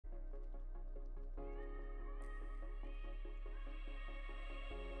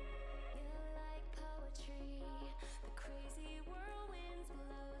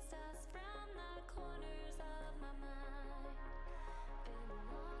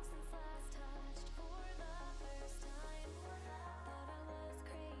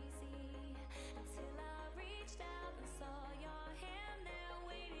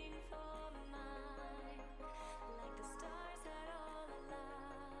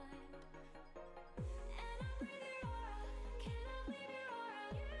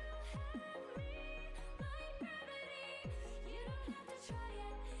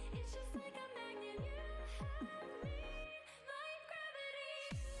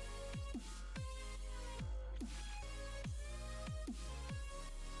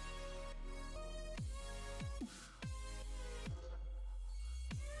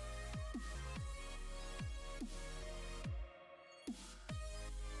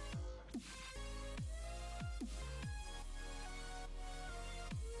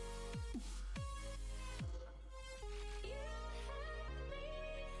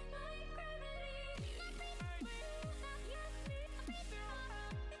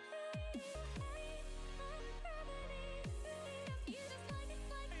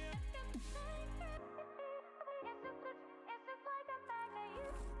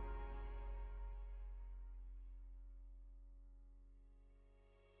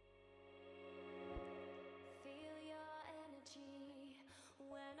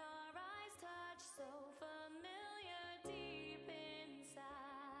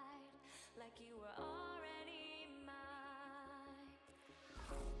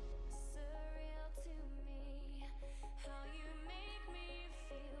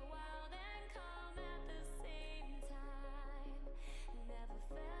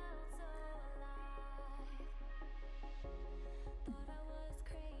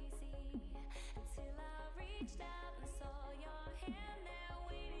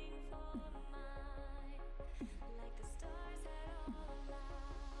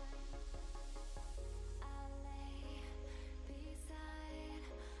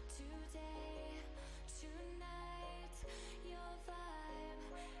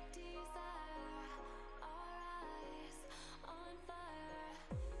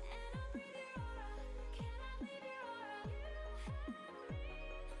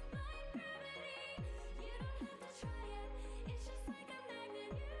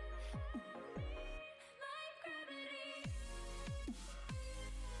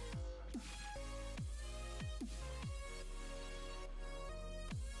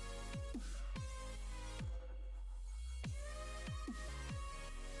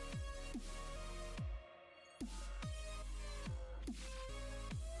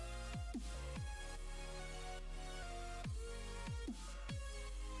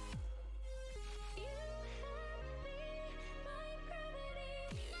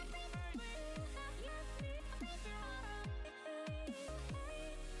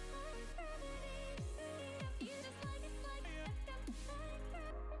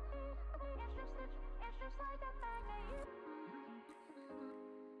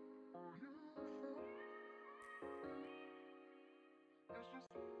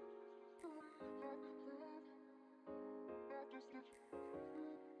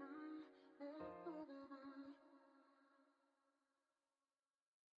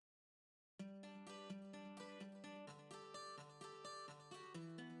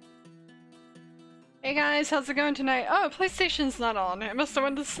Hey guys, how's it going tonight? Oh, PlayStation's not on. I must have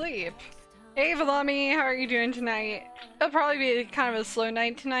went to sleep. Hey Valami, how are you doing tonight? It'll probably be kind of a slow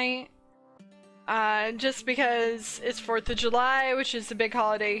night tonight. Just because it's 4th of July, which is a big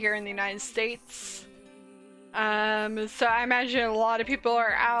holiday here in the United States. So I imagine a lot of people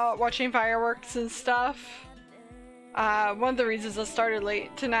are out watching fireworks and stuff. One of the reasons I started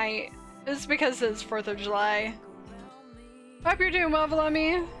late tonight is because it's 4th of July. Hope you're doing well,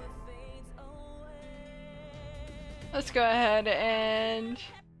 Valami. Let's go ahead and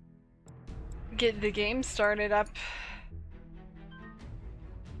get the game started up.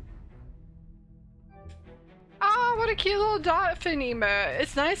 Ah, what a cute little dolphin emote.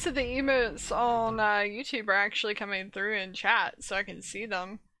 It's nice that the emotes on YouTube are actually coming through in chat so I can see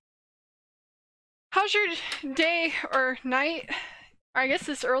them. How's your day or night? I guess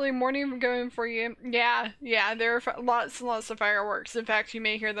this early morning going for you. Yeah, there are lots and lots of fireworks. In fact, you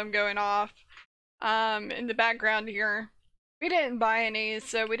may hear them going off in the background here. We didn't buy any,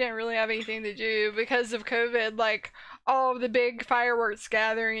 so we didn't really have anything to do because of COVID. Like, all of the big fireworks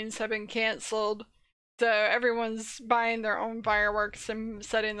gatherings have been canceled, so everyone's buying their own fireworks and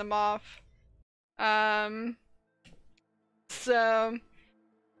setting them off.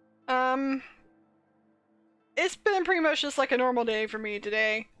 It's been pretty much just like a normal day for me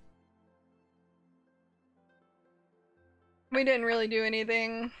today. We didn't really do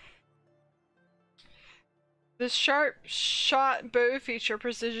anything. The sharp shot bow feature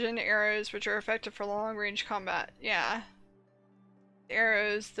precision arrows, which are effective for long range combat. Yeah.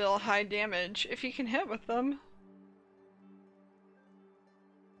 Arrows deal high damage if you can hit with them.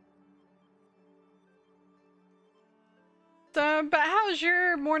 So, but how's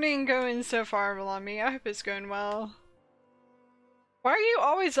your morning going so far, Valami? I hope it's going well. Why are you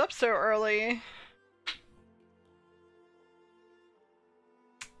always up so early?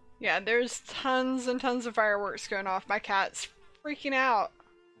 Yeah, there's tons and tons of fireworks going off. My cat's freaking out.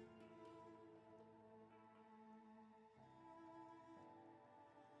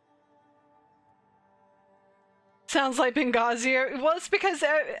 Sounds like Benghazi. Well, it's because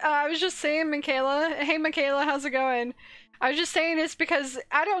I was just saying, Michaela. Hey, Michaela, how's it going? I was just saying it's because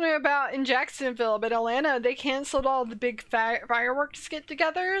I don't know about in Jacksonville, but Atlanta, they canceled all the big fireworks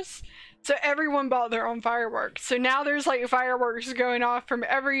get-togethers. So everyone bought their own fireworks. So now there's like fireworks going off from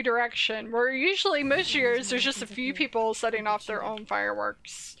every direction. Where usually most years there's just a few people setting off their own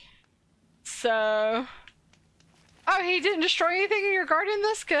fireworks. So... Oh, he didn't destroy anything in your garden?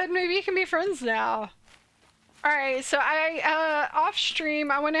 That's good. Maybe you can be friends now. Alright, so off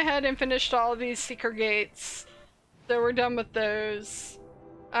stream, I went ahead and finished all of these secret gates. So we're done with those.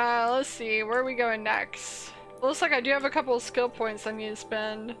 Let's see, where are we going next? Looks like I do have a couple of skill points I need to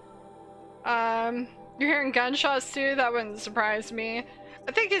spend. You're hearing gunshots too? That wouldn't surprise me.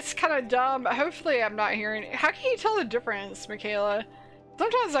 I think it's kind of dumb, but hopefully I'm not hearing it. How can you tell the difference, Michaela?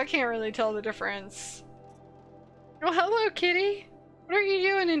 Sometimes I can't really tell the difference. Oh, hello, kitty. What are you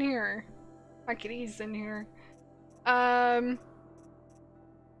doing in here? My kitty's in here.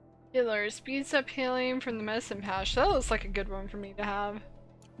 Healer speeds up healing from the medicine pouch. That looks like a good one for me to have.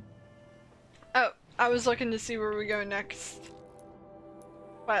 Oh, I was looking to see where we go next.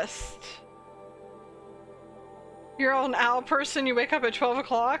 West. You're an owl person, you wake up at 12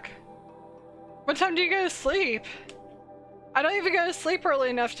 o'clock? What time do you go to sleep? I don't even go to sleep early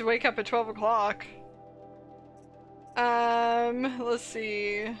enough to wake up at 12 o'clock. Let's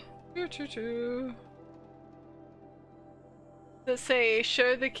see. Does it say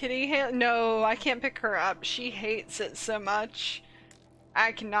show the kitty hand? No, I can't pick her up. She hates it so much.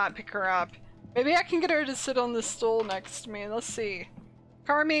 I cannot pick her up. Maybe I can get her to sit on the stool next to me. Let's see.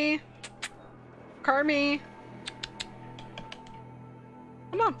 Carmi. Carmi.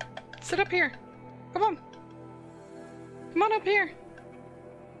 Come on. Sit up here. Come on. Come on up here.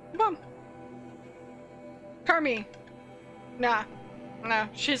 Come on. Carmi. Nah. No.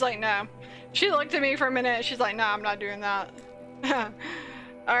 She's like, no. She looked at me for a minute. She's like, nah, I'm not doing that.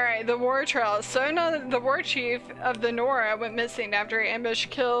 Alright, the war trail. Sona, the war chief of the Nora, went missing after an ambush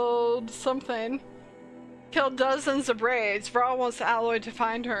killed something. Killed dozens of raids. Vrall wants Alloy to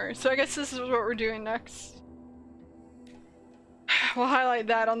find her. So I guess this is what we're doing next. We'll highlight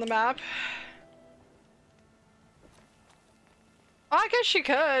that on the map. Well, I guess you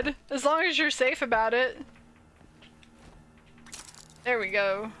could, as long as you're safe about it. There we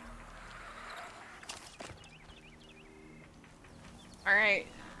go. Alright.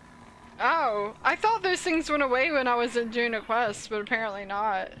 Oh, I thought those things went away when I was doing a quest, but apparently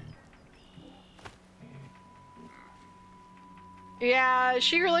not. Yeah,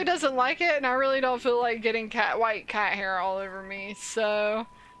 she really doesn't like it, and I really don't feel like getting white cat hair all over me, so...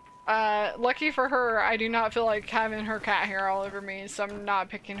 Lucky for her, I do not feel like having her cat hair all over me, so I'm not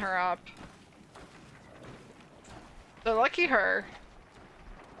picking her up. So lucky her.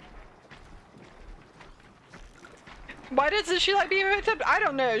 Why doesn't she like being picked up? I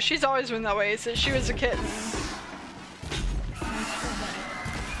don't know. She's always been that way since she was a kitten.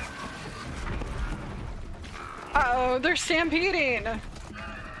 Uh-oh, they're stampeding.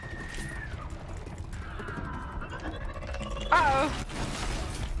 Uh-oh.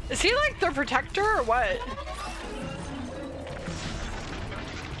 Is he like their protector or what?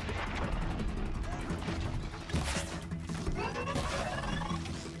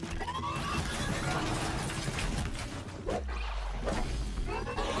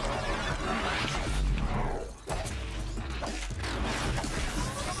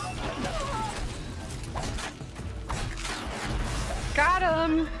 Got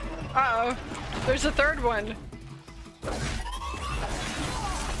him! Uh-oh. There's a third one.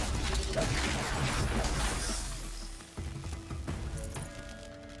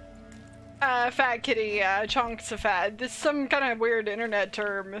 Fat kitty, yeah, chunks of fat. This is some kind of weird internet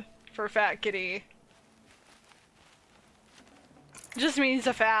term for fat kitty. Just means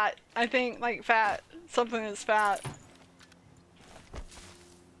a fat. I think, like, fat. Something that's fat.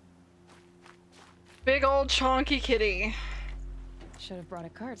 Big old chunky kitty. Should have brought a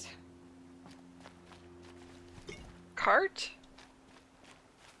cart. Cart?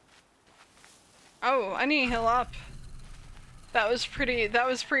 Oh, I need to heal up. That was pretty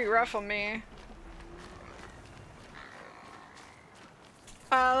rough on me.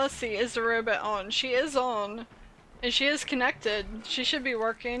 Let's see, is the robot on? She is on. And she is connected. She should be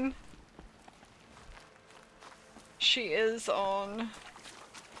working. She is on.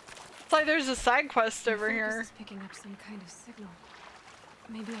 It's like there's a side quest over here. It's picking up some kind of signal.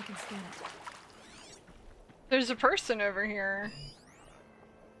 Maybe I can scan it. There's a person over here.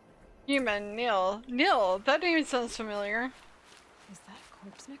 Human, Neil. Neil, that name sounds familiar. Is that a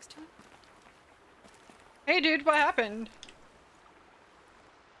corpse next to him? Hey dude, what happened?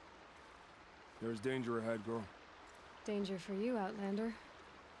 There's danger ahead, girl. Danger for you, Outlander.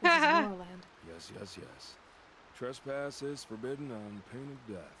 This is Moorland. Yes, yes, yes. Trespass is forbidden on pain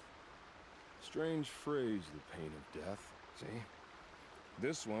of death. Strange phrase, the pain of death. See?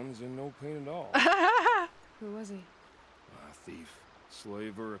 This one's in no pain at all. Who was he? A thief,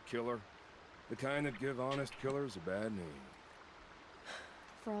 slaver, a killer. The kind that give honest killers a bad name.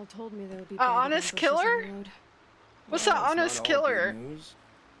 Frall told me there would be honest killer? What's an Well, it's honest not all killer? good news.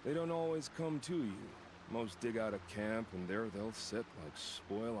 They don't always come to you. Most dig out of camp and there they'll sit like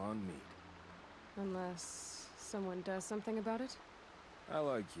spoil on meat. Unless someone does something about it? I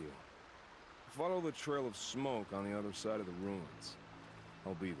like you. Follow the trail of smoke on the other side of the ruins.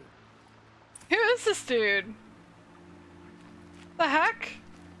 I'll be there. Who is this dude? The heck?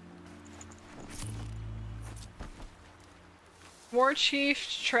 War Chief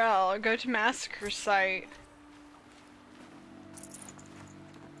Trail. Go to massacre site.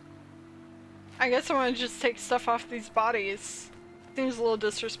 I guess I want to just take stuff off these bodies. Seems a little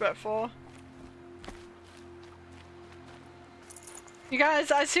disrespectful. You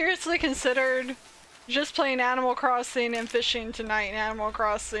guys, I seriously considered just playing Animal Crossing and fishing tonight in Animal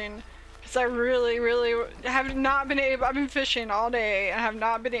Crossing. Because I really have not been able, I've been fishing all day and have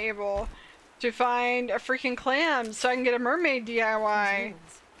not been able to find a freaking clam so I can get a mermaid DIY.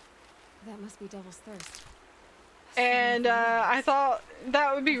 That must be Devil's Thirst. And I thought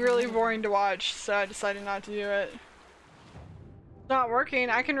that would be really boring to watch, so I decided not to do it. It's not working.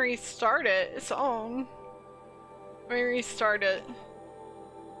 I can restart it. It's on. Let me restart it.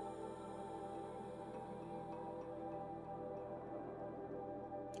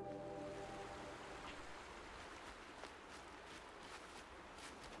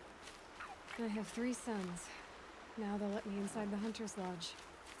 I have 3 sons. Now they'll let me inside the Hunter's Lodge.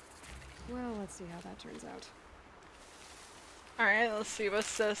 Well, let's see how that turns out. Alright, let's see.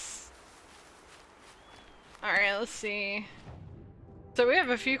 What's this? Alright, let's see. So we have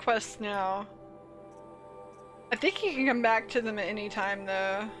a few quests now. I think you can come back to them at any time,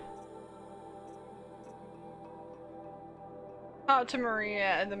 though. Oh, to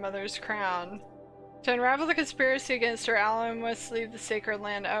Maria and the Mother's Crown. To unravel the conspiracy against her, Alan must leave the sacred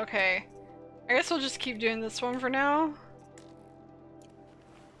land. Okay. I guess we'll just keep doing this one for now.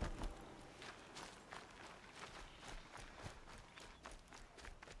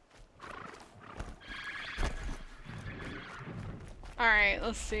 Alright,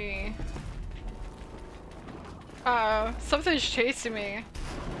 let's see. Uh-oh, something's chasing me.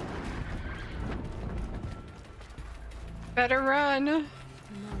 Better run.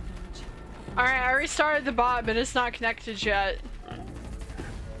 Alright, I restarted the bot, but it's not connected yet.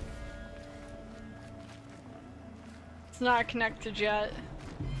 It's not connected yet.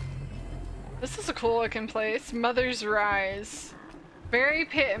 This is a cool looking place. Mother's Rise. Very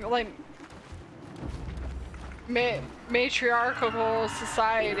like matriarchal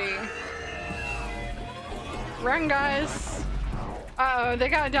society. Run, guys. Uh-oh, they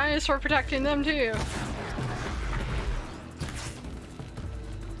got a dinosaur protecting them too.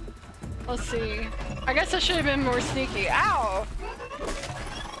 Let's see. I guess I should have been more sneaky. Ow!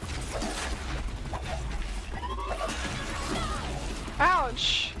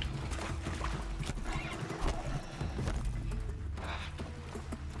 Ouch!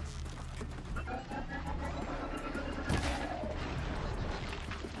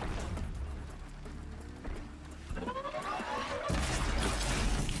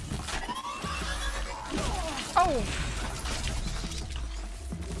 Oh!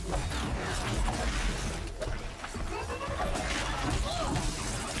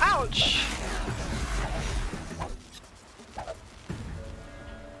 Ouch!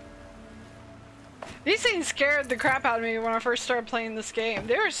 These things scared the crap out of me when I first started playing this game.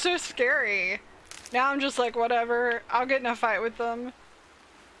 They were so scary. Now I'm just like, whatever. I'll get in a fight with them.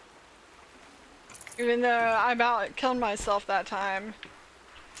 Even though I about killed myself that time.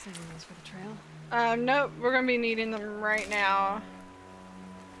 Saving those for the trail. Nope. We're gonna be needing them right now.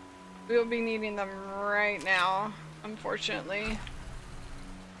 We'll be needing them right now, unfortunately.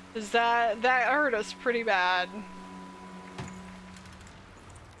 Cause that hurt us pretty bad.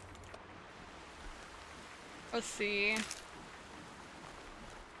 Let's see.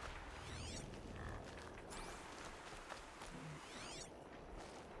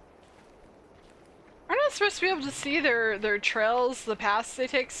 Aren't I supposed to be able to see their trails, the paths they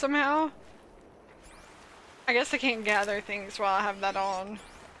take somehow? I guess I can't gather things while I have that on.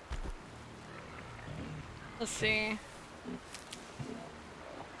 Let's see.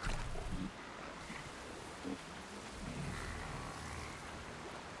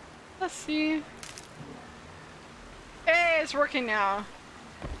 Let's see. Hey, it's working now.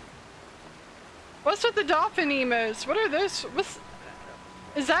 What's with the dolphin emos? What are those?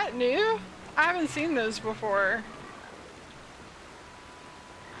 Is that new? I haven't seen those before.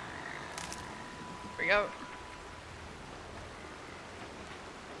 Here we go.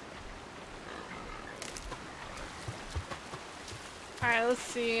 Alright, let's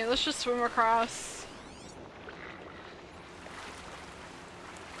see. Let's just swim across.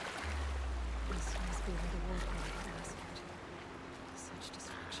 This must be where the war party got massacred. Such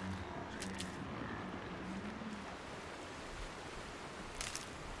destruction.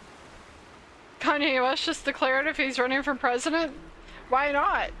 Kanye West just declared if he's running for president? Why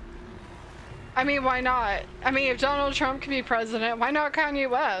not? I mean, why not? I mean, if Donald Trump can be president, why not Kanye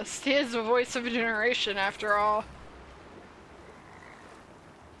West? He is the voice of a generation, after all.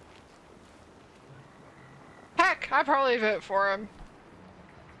 Heck, I'd probably vote for him.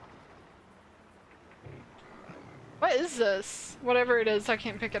 What is this? Whatever it is, I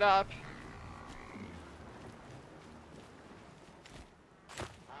can't pick it up.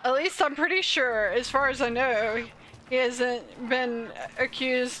 At least I'm pretty sure, as far as I know, he hasn't been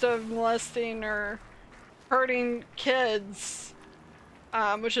accused of molesting or hurting kids,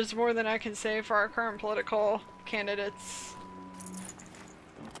 which is more than I can say for our current political candidates.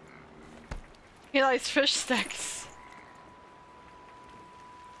 He likes fish sticks.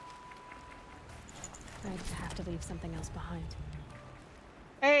 I'd have to leave something else behind.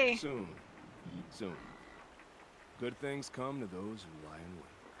 Hey. Soon. Soon. Good things come to those who lie in wait.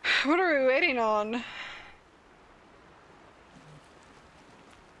 What are we waiting on?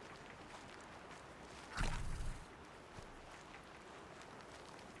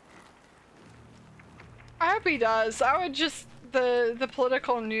 I hope he does. I would just the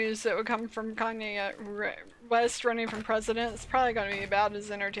political news that would come from Kanye West running for president is probably going to be about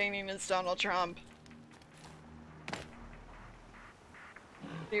as entertaining as Donald Trump.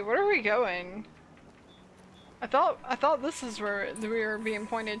 See, where are we going? I thought this is where we were being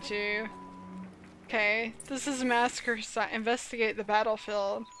pointed to. Okay, this is a massacre site. Investigate the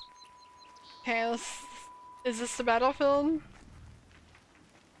battlefield. Okay, is this the battlefield?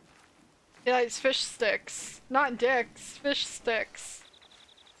 Yeah, it's fish sticks. Not dicks, fish sticks.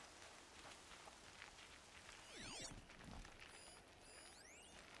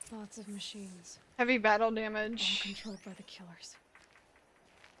 Lots of machines. Heavy battle All damage. controlled by the killers.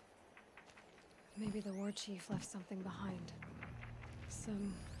 Maybe the war chief left something behind.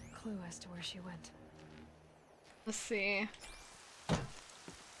 Some clue as to where she went. Let's see.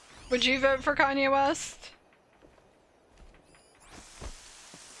 Would you vote for Kanye West?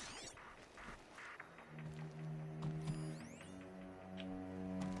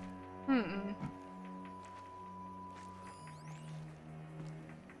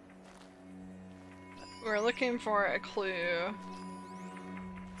 We're looking for a clue.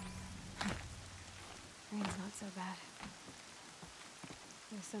 Rain's not so bad.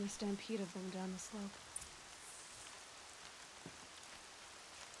 They sent a stampede of them down the slope.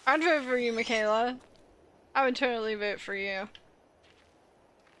 I'd vote for you, Michaela. I would totally vote for you.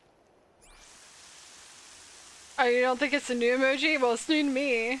 Oh, you don't think it's a new emoji? Well, it's new to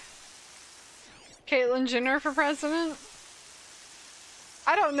me. Caitlyn Jenner for president?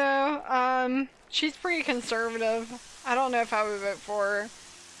 I don't know. She's pretty conservative. I don't know if I would vote for her.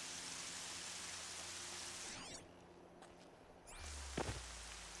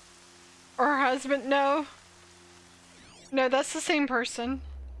 Or her husband? No. No, that's the same person.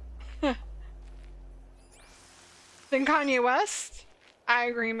 Then Kanye West? I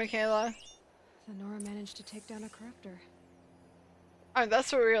agree, Michaela. The Nora managed to take down a corruptor. Oh,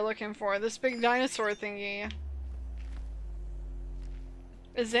 that's what we were looking for. This big dinosaur thingy.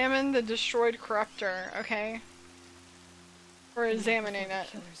 Examine the destroyed corruptor, okay? We're examining it.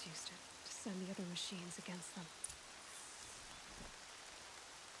 The killers used it to send the other machines against them.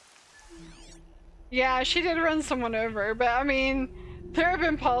 Yeah, she did run someone over, but I mean, there have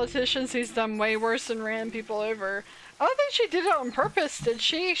been politicians who's done way worse than ran people over. I don't think she did it on purpose, did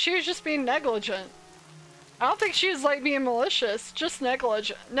she? She was just being negligent. I don't think she was like being malicious, just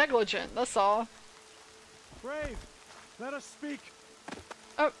negligent, that's all. Brave, let us speak.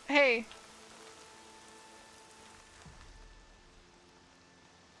 Oh, hey.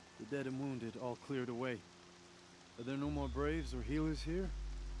 The dead and wounded all cleared away. Are there no more Braves or healers here?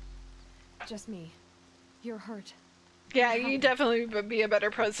 Just me. You're hurt. Yeah, you definitely would be a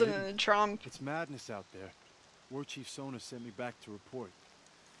better president than Trump. It's madness out there. War Chief Sona sent me back to report.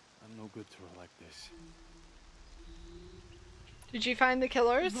 I'm no good to her like this. Did you find the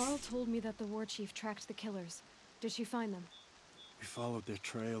killers? Varl told me that the war chief tracked the killers. Did she find them? We followed their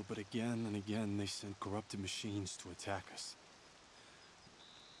trail, but again and again they sent corrupted machines to attack us.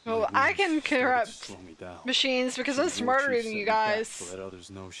 Well, I can corrupt machines because I'm smarter than you guys. To let others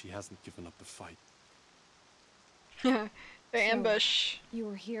know she hasn't given up the fight. The ambush. You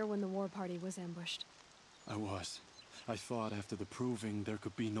were here when the war party was ambushed. I was. I thought after the proving there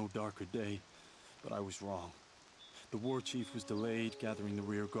could be no darker day, but I was wrong. The war chief was delayed gathering the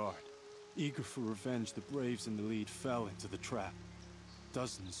rear guard. Eager for revenge, the Braves in the lead fell into the trap.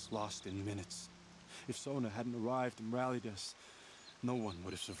 Dozens lost in minutes. If Sona hadn't arrived and rallied us, no one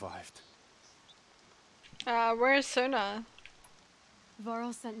would have survived. Where's Sona?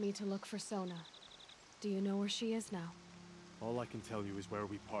 Varl sent me to look for Sona. Do you know where she is now? All I can tell you is where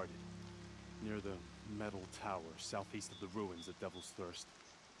we parted. Near the metal tower, southeast of the ruins at Devil's Thirst.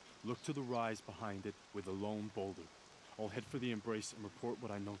 Look to the rise behind it with a lone boulder. I'll head for the embrace and report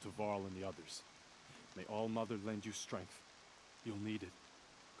what I know to Varl and the others. May All Mother lend you strength. You'll need it,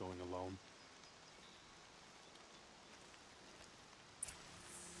 going alone.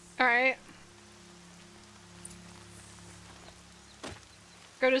 Alright.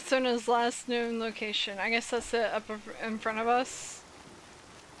 Go to Sona's last known location. I guess that's it up in front of us.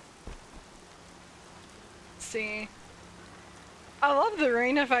 Let's see. I love the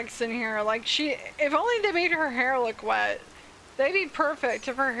rain effects in here. Like if only they made her hair look wet. They'd be perfect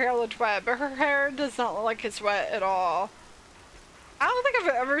if her hair looked wet, but her hair does not look like it's wet at all. I don't think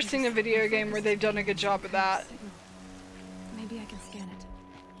I've ever seen a video game where they've done a good job of that. Maybe I can scan it.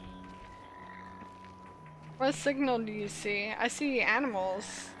 What signal do you see? I see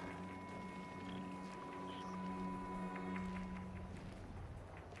animals.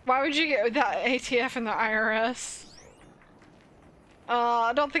 Why would you get with that ATF and the IRS?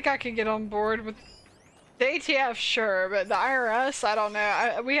 I don't think I could get on board with the ATF, sure, but the IRS, I don't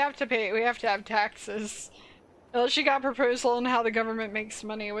know. We have to pay, we have to have taxes. Unless you got a proposal on how the government makes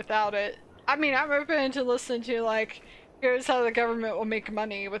money without it. I mean, I'm open to listen to, like, here's how the government will make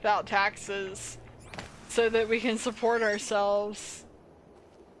money without taxes. So that we can support ourselves.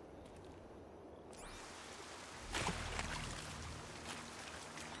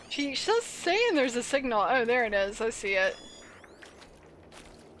 She's just saying there's a signal. Oh, there it is. I see it.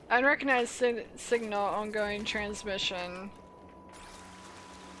 Unrecognized signal, ongoing transmission.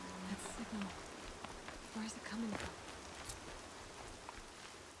 That signal. Where's it coming from?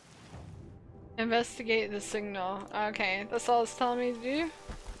 Investigate the signal. Okay, that's all it's telling me to do.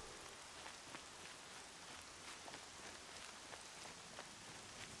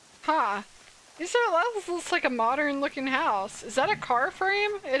 Huh. That looks like a modern looking house. Is that a car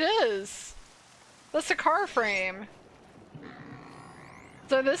frame? It is. That's a car frame.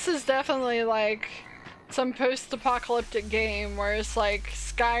 So this is definitely like some post-apocalyptic game where it's like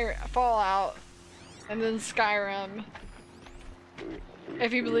Fallout and then Skyrim.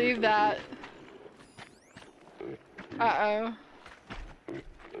 If you believe that. Uh-oh.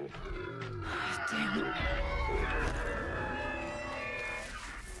 Damn it.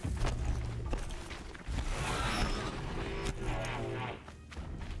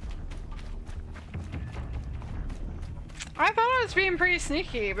 I thought I was being pretty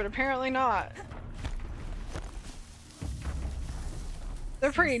sneaky, but apparently not.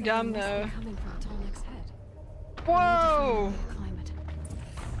 They're pretty dumb, though. Coming from Tolnick's head. Whoa! Climb it.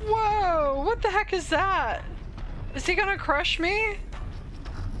 Whoa! What the heck is that? Is he gonna crush me?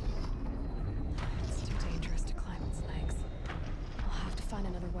 It's too dangerous to climb its legs. I'll have to find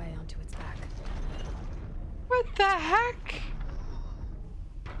another way onto its back. What the heck?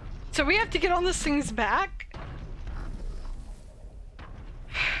 So we have to get on this thing's back?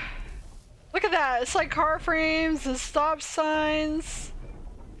 Look at that, it's like car frames and stop signs.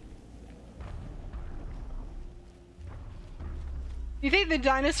 You think the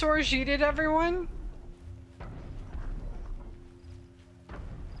dinosaurs yeeted everyone?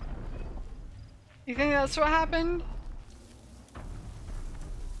 You think that's what happened?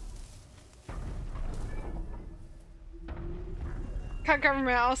 Cut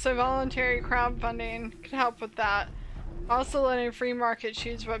government, also voluntary crowdfunding could help with that. Also letting free market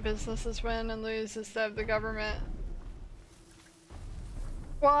choose what businesses win and lose instead of the government.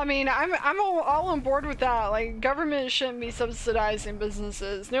 Well, I mean, I'm all on board with that. Like, government shouldn't be subsidizing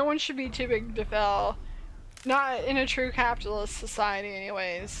businesses. No one should be too big to fail. Not in a true capitalist society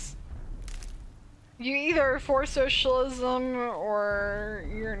anyways. You either for socialism or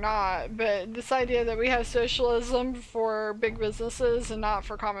you're not, but this idea that we have socialism for big businesses and not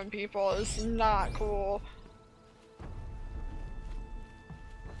for common people is not cool.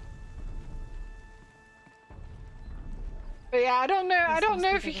 But yeah, I don't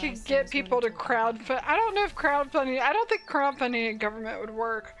know if you could get people to crowdfund. I don't know if crowdfunding, I don't think crowdfunding in government would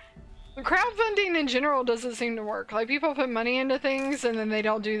work. Crowdfunding in general doesn't seem to work. Like, people put money into things and then they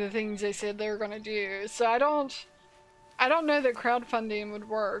don't do the things they said they were gonna do. So I don't know that crowdfunding would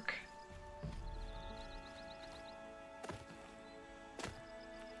work.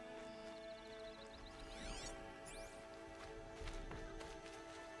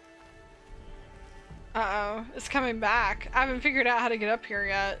 Uh-oh, it's coming back. I haven't figured out how to get up here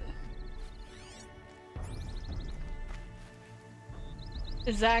yet.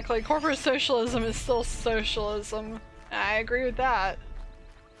 Exactly. Corporate socialism is still socialism. I agree with that.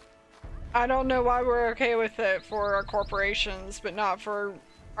 I don't know why we're okay with it for our corporations, but not for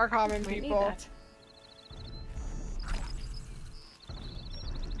our common people.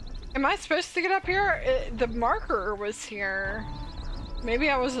 Am I supposed to get up here? The marker was here. Maybe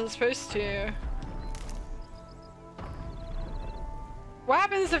I wasn't supposed to. What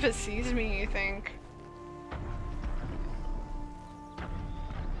happens if it sees me, you think?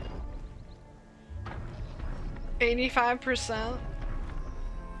 $85%?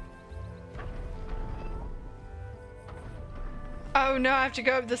 Oh no, I have to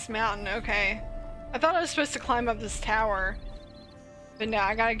go up this mountain, okay. I thought I was supposed to climb up this tower. But no,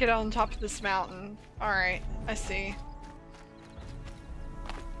 I gotta get on top of this mountain. Alright, I see.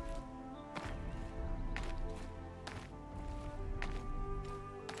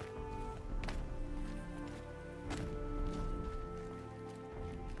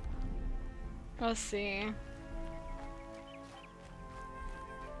 Let's see.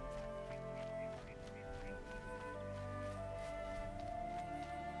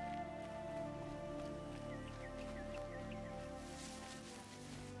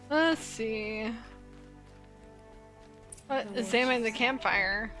 Let's see. Examine the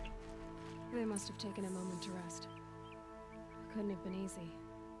campfire. They must have taken a moment to rest. Couldn't have been easy,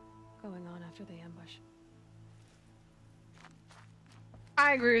 going on after the ambush.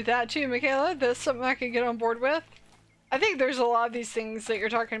 I agree with that too, Michaela. That's something I could get on board with. I think there's a lot of these things that you're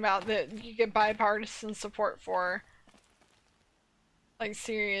talking about that you get bipartisan support for. Like,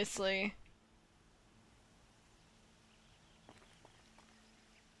 seriously.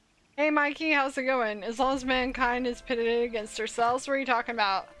 Hey Mikey, how's it going? As long as mankind is pitted against ourselves, what are you talking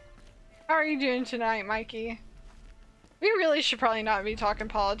about? How are you doing tonight, Mikey? We really should probably not be talking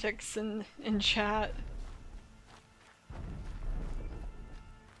politics in chat.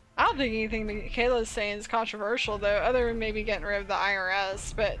 I don't think anything Michaela's saying is controversial though, other than maybe getting rid of the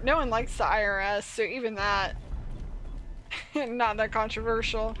IRS, but no one likes the IRS, so even that, not that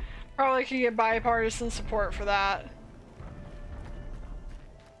controversial. Probably could get bipartisan support for that.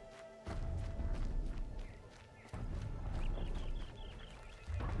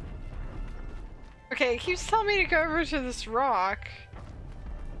 Okay, it keeps telling me to go over to this rock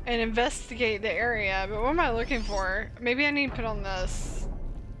and investigate the area, but what am I looking for? Maybe I need to put on this.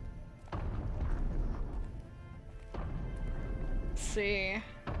 see.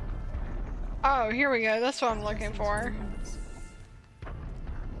 Oh, here we go. That's what I'm looking for.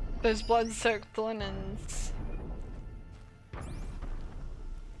 Those blood-soaked linens.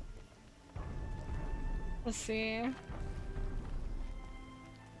 Let's see. The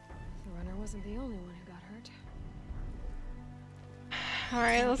runner wasn't the only one who got hurt.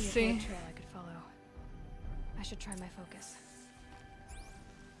 Alright, let's Might be a see. blood trail I could follow. I should try my focus.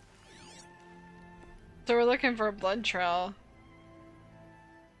 So we're looking for a blood trail.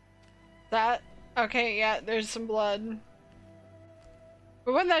 That? Okay, yeah, there's some blood.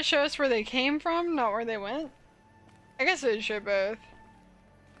 But wouldn't that show us where they came from, not where they went? I guess it would show both.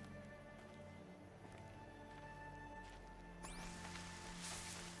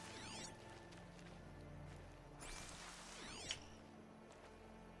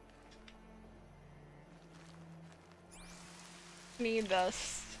 Need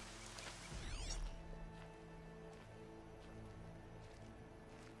this.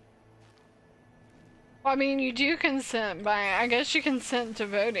 Well, I mean, you do consent by, I guess you consent to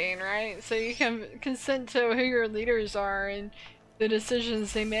voting, right? So you can consent to who your leaders are and the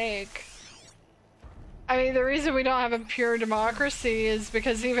decisions they make. I mean, the reason we don't have a pure democracy is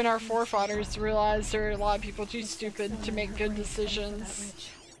because even our forefathers realized there are a lot of people too stupid to make good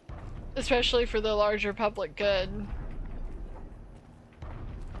decisions. Especially for the larger public good.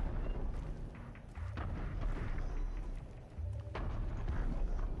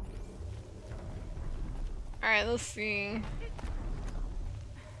 Alright, let's see.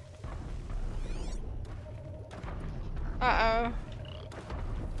 Uh-oh.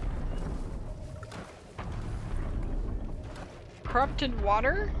 Corrupted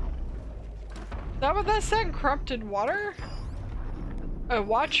water? Is that what that said? Corrupted water? Oh,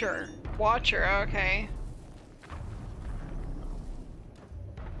 Watcher. Watcher, okay.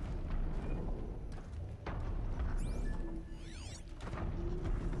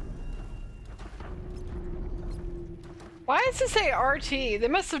 Why does it say RT? They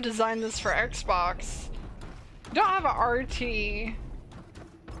must have designed this for Xbox. You don't have an RT. You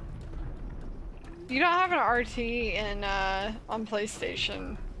don't have an RT in on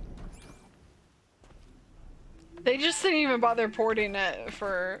PlayStation. They just didn't even bother porting it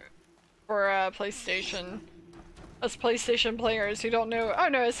for PlayStation. Us PlayStation players who don't know. Oh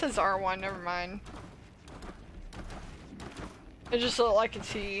no, it says R1. Never mind. It just looked like a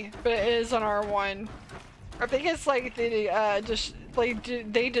T, but it is on R1. I think it's like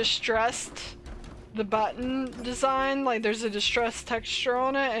they distressed the button design. Like there's a distressed texture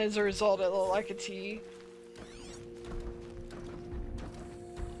on it, and as a result, it looked like a T.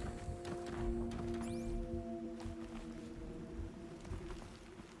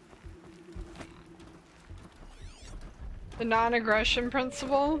 The non-aggression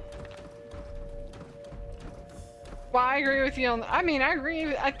principle. Well, I agree with you on. I mean, I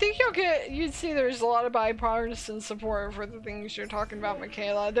agree. I think you'd see there's a lot of bipartisan support for the things you're talking about,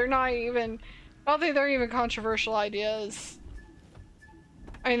 Michaela. They're not even. I don't think they're even controversial ideas.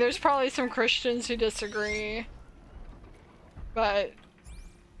 I mean, there's probably some Christians who disagree, but.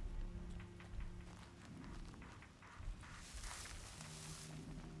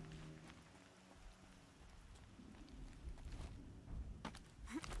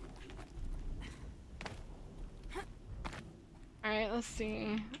 Alright, let's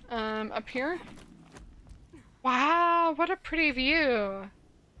see. Up here? Wow, what a pretty view!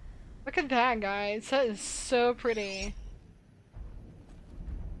 Look at that, guys. That is so pretty.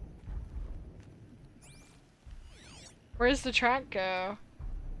 Where's the track go?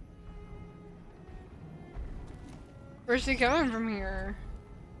 Where's he going from here?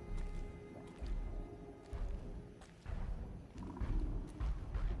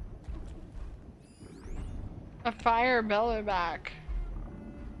 A fire bellowback.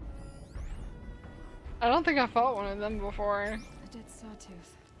 I don't think I fought one of them before. A dead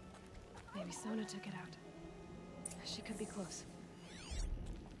sawtooth. Maybe Sona took it out. She could be close.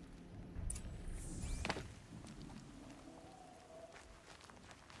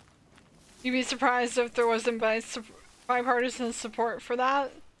 You'd be surprised if there wasn't bipartisan support for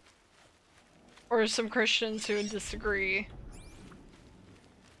that? Or some Christians who would disagree.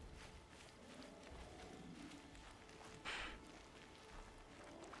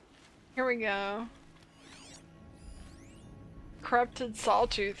 Here we go. Corrupted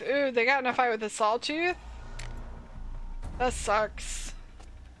sawtooth. Ooh, they got in a fight with a sawtooth? That sucks.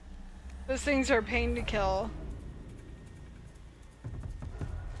 Those things are a pain to kill.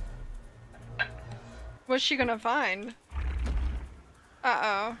 What's she gonna find?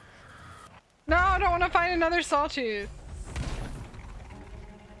 Uh-oh. No, I don't want to find another sawtooth.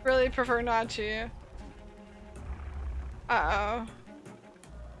 Really prefer not to. Uh-oh.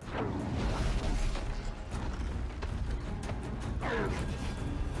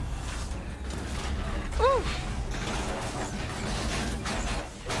 Ooh!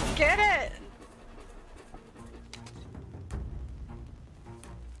 Get it!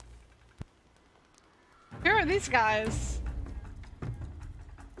 Who are these guys?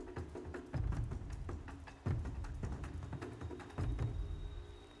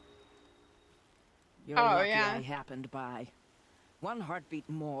 You're Oh, lucky yeah. I happened by. One heartbeat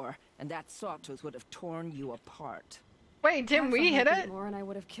more, and that sawtooth would have torn you apart. Wait, didn't Half we a hit heartbeat it? more and I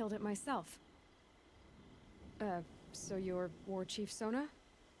would have killed it myself. So you're War Chief Sona?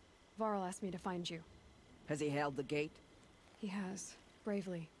 Varl asked me to find you. Has he held the gate? He has,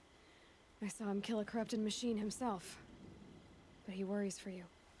 bravely. I saw him kill a corrupted machine himself. But he worries for you.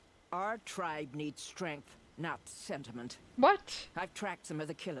 Our tribe needs strength, not sentiment. What? I've tracked some of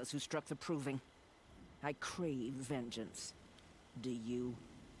the killers who struck the proving. I crave vengeance. Do you?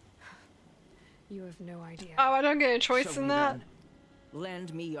 You have no idea. Oh, I don't get a choice So in we that? run.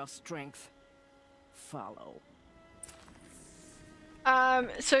 Lend me your strength. Follow.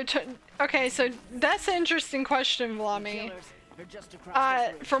 Okay, so that's an interesting question, Vlami. Killers are just across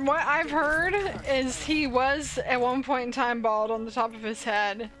this ridge. From what I've heard, is he was at one point in time bald on the top of his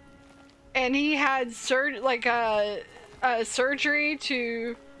head, and he had surgery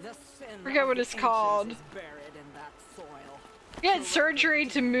to. The sin forget of what the it's called. ancients is buried in that soil. He had surgery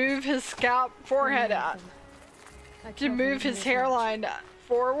to move his scalp forehead up, I to killed him move in his lodge. hairline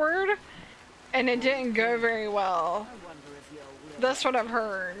forward, and it didn't go very well. I wonder if you'll live. That's what I've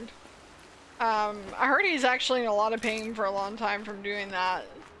heard. I heard he's actually in a lot of pain for a long time from doing that.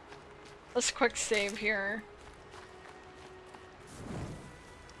 Let's quick save here.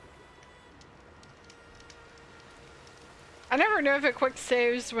 I never know if it quick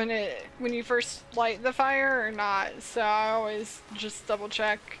saves when you first light the fire or not, so I always just double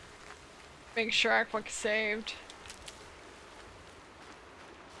check. Make sure I quick saved.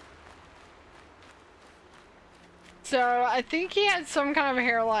 So I think he had some kind of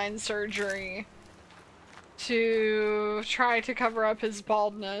hairline surgery to try to cover up his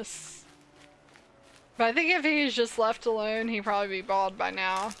baldness. But I think if he was just left alone, he'd probably be bald by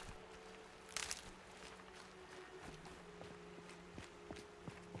now.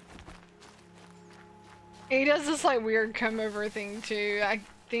 He does this like weird comb over thing too. I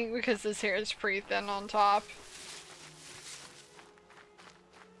think because his hair is pretty thin on top.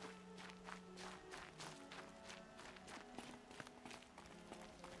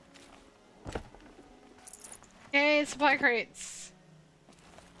 Yay, supply crates.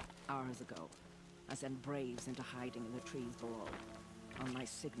 Hours ago, I sent braves into hiding in the trees below. On my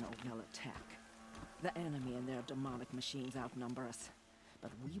signal, they'll attack. The enemy and their demonic machines outnumber us,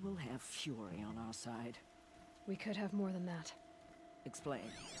 but we will have fury on our side. We could have more than that. Explain.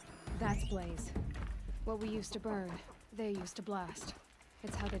 That's Blaze. What we used to burn, they used to blast.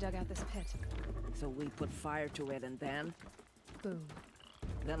 It's how they dug out this pit. So we put fire to it and then? Boom.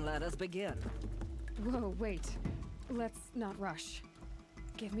 Then let us begin. Whoa, wait. Let's not rush.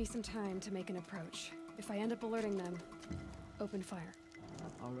 Give me some time to make an approach. If I end up alerting them, open fire.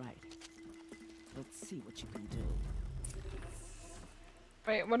 All right. Let's see what you can do.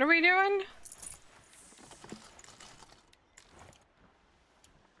 Wait, what are we doing?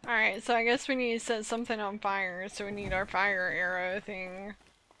 Alright, so I guess we need to set something on fire, so we need our fire arrow thing.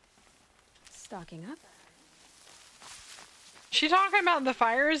 Stocking up? She talking about the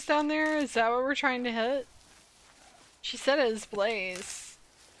fires down there? Is that what we're trying to hit? She said it was Blaze.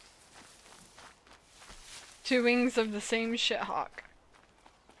 Two wings of the same shithawk.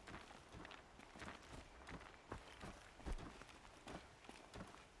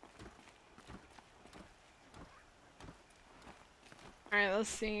 Alright, let's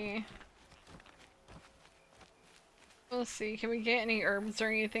see. Let's see, can we get any herbs or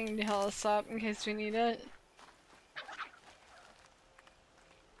anything to heal us up in case we need it?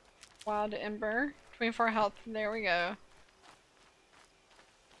 Wild Ember. 24 health, there we go.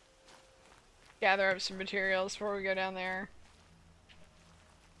 Gather up some materials before we go down there.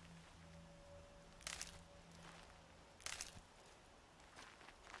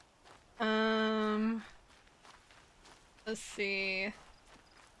 Let's see.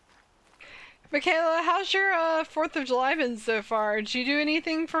 Michaela, how's your 4th of July been so far? Did you do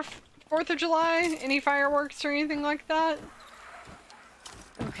anything for 4th of July? Any fireworks or anything like that?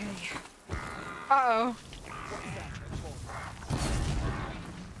 Okay. Uh-oh.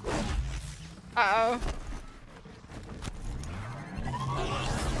 Uh-oh.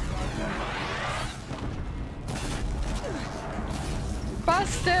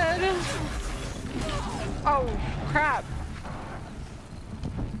 Busted! Oh, crap.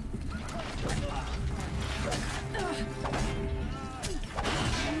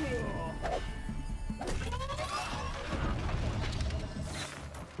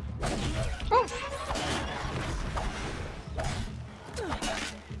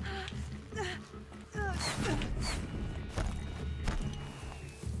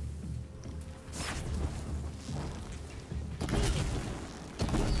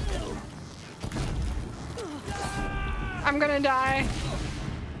 I'm gonna die.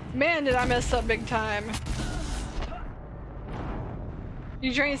 Man, did I mess up big time.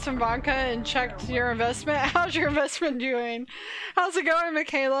 You drank some vodka and checked your investment? How's your investment doing? How's it going,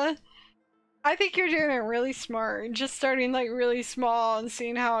 Michaela? I think you're doing it really smart. Just starting like really small and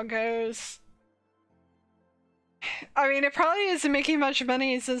seeing how it goes. I mean, it probably isn't making much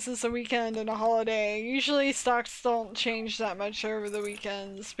money since it's a weekend and a holiday. Usually stocks don't change that much over the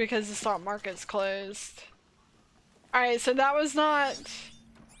weekends because the stock market's closed. Alright, so that was not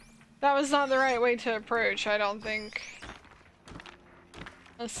the right way to approach, I don't think.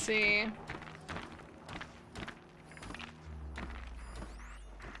 Let's see.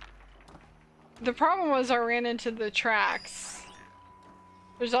 The problem was I ran into the tracks.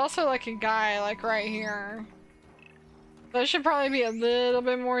 There's also like a guy like right here. So I should probably be a little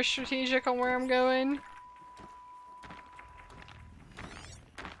bit more strategic on where I'm going.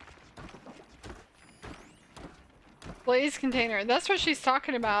 Blaze container. That's what she's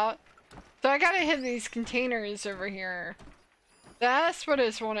talking about. So I gotta hit these containers over here. That's what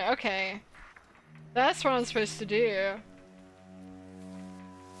it's wanting. Okay. That's what I'm supposed to do.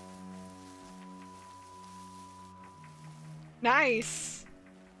 Nice.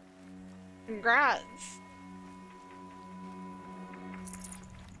 Congrats.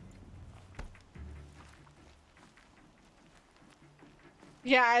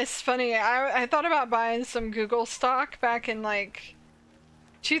 Yeah, it's funny. I thought about buying some Google stock back in like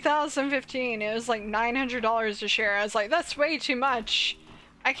 2015. It was like $900 a share. I was like, that's way too much.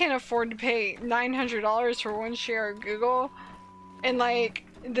 I can't afford to pay $900 for one share of Google. And like,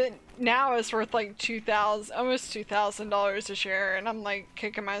 now it's worth like almost $2,000 a share. And I'm like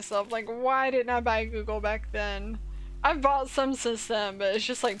kicking myself, like, why didn't I buy Google back then? I've bought some since then, but it's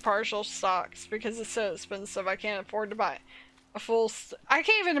just like partial stocks because it's so expensive. I can't afford to buy a full I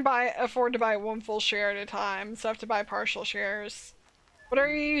can't even afford to buy one full share at a time, so I have to buy partial shares. What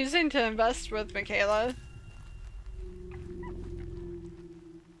are you using to invest with, Michaela?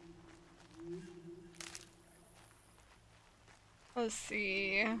 Let's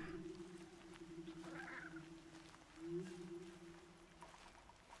see.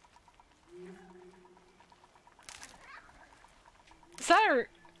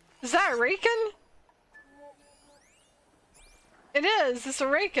 Is that a Raken? It is, it's a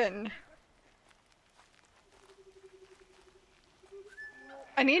Raken.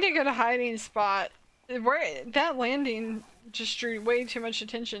 I need to go to hiding spot. That landing just drew way too much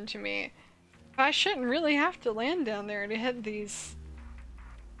attention to me. I shouldn't really have to land down there to hit these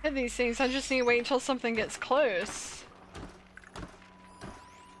things. I just need to wait until something gets close.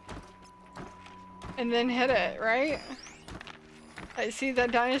 And then hit it, right? I see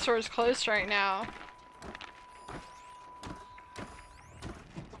that dinosaur is close right now.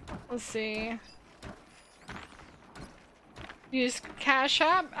 Let's see. Use Cash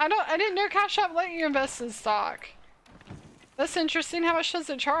App? I didn't know Cash App let you invest in stock. That's interesting. How much does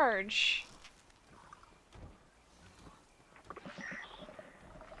it charge?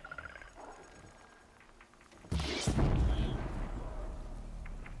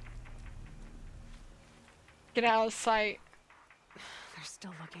 Get out of sight. They're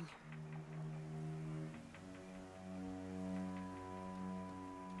still looking.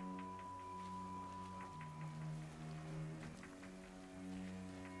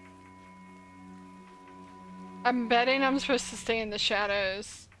 I'm betting I'm supposed to stay in the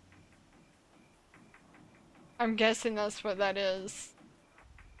shadows. I'm guessing that's what that is.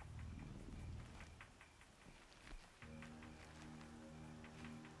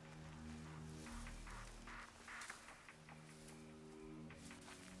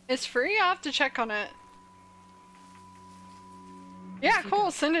 It's free? I'll have to check on it. Yeah,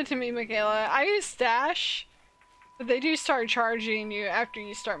 cool. Send it to me, Michaela. I use Stash, but they do start charging you after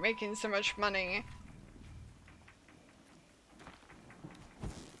you start making so much money.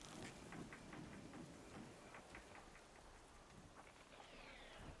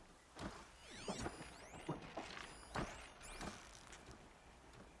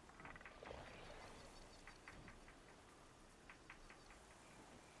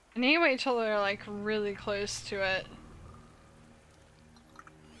 I need to wait till they're like really close to it.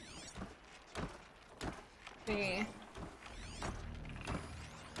 See.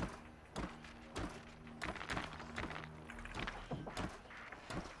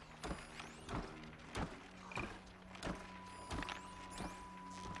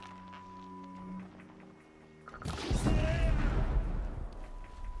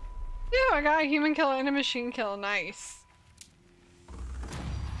 Ew, I got a human kill and a machine kill. Nice.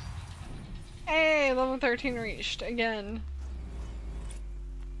 Hey, level 13 reached again.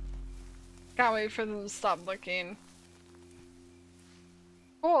 Gotta wait for them to stop looking.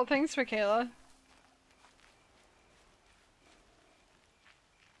 Cool, thanks, Michaela.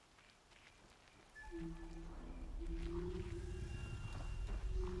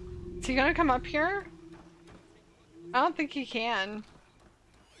 Is he gonna come up here? I don't think he can.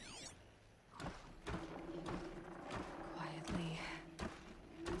 Quietly.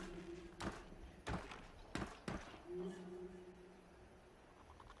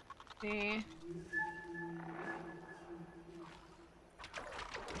 See.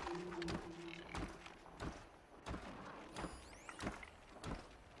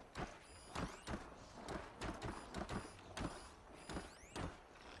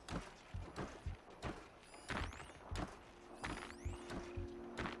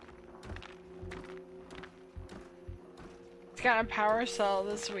 It's got a power cell,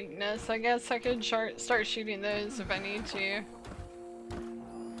 this weakness. I guess I could start shooting those if I need to.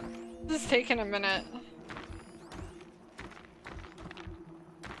 This is taking a minute.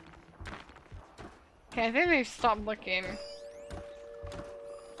 Okay, I think they've stopped looking.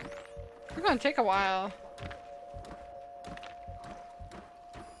 It's gonna take a while.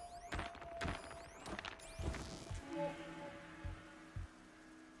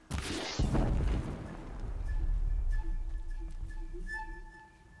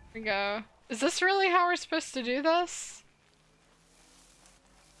 Here we go. Is this really how we're supposed to do this?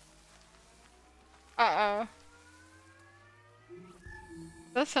 Uh-oh.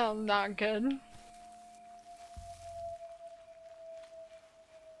 That sounds not good.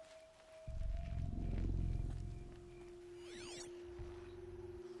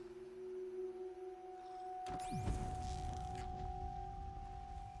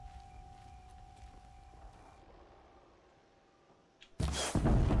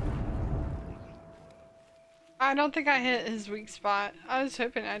 I don't think I hit his weak spot. I was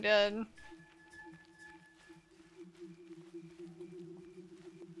hoping I did.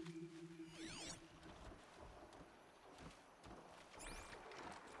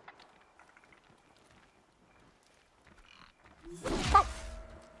 Oh!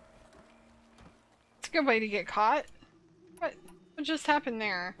 It's a good way to get caught. What just happened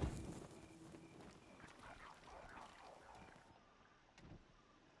there?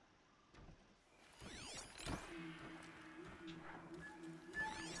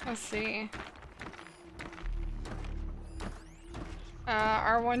 Let's see.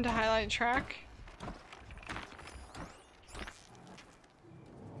 R1 to highlight track.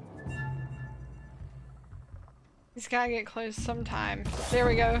 He's gotta get close sometime. There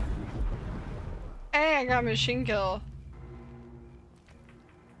we go. Hey, I got a machine kill.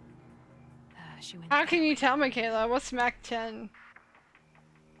 How can you tell, Michaela? What's Mach 10?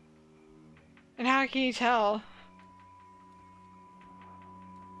 And how can you tell?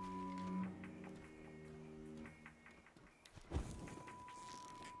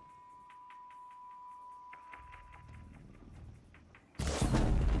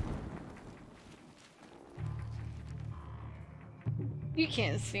 You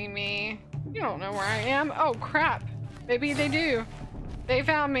can't see me. You don't know where I am. Oh crap. Maybe they do. They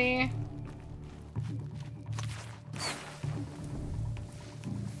found me.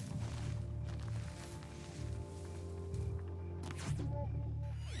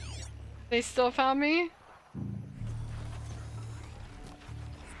 They still found me?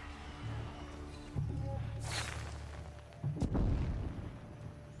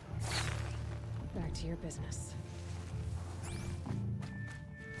 Back to your business.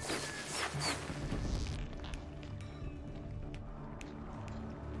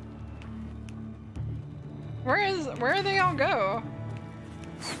 Where they all go?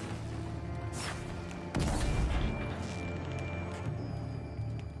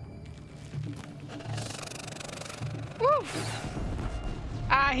 Woo!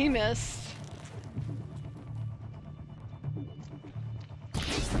 Ah, he missed.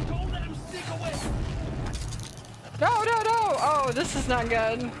 Don't let him sneak away. No, no, no! Oh, this is not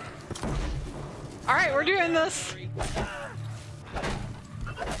good. Alright, we're doing this.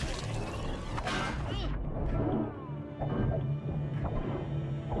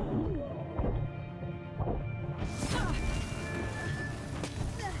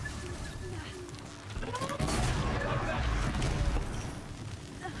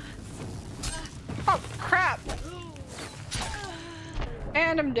 Oh, crap!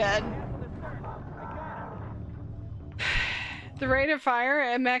 And I'm dead. The rate of fire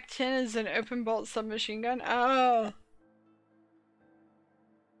at Mach 10 is an open bolt submachine gun. Oh.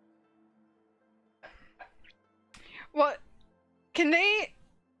 What? Can they?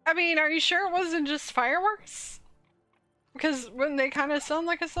 I mean, are you sure it wasn't just fireworks? Because wouldn't they kind of sound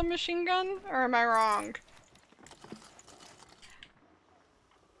like a submachine gun? Or am I wrong?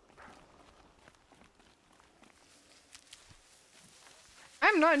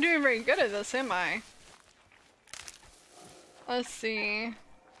 I'm not doing very good at this, am I? Let's see.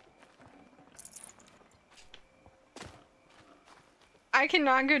 I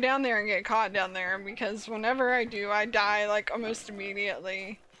cannot go down there and get caught down there because whenever I do, I die like almost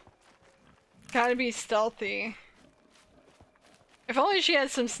immediately. Gotta be stealthy. If only she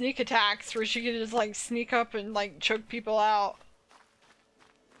had some sneak attacks where she could just like sneak up and like choke people out.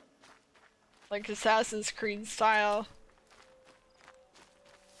 Like Assassin's Creed style.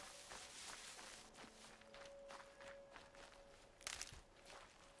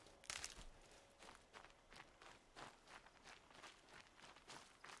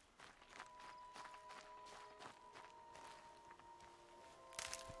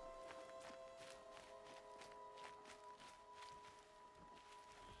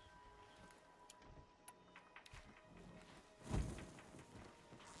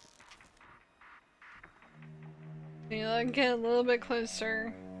 Let's get a little bit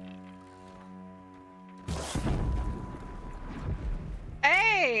closer.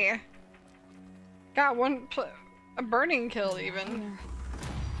 Hey! Got a burning kill even.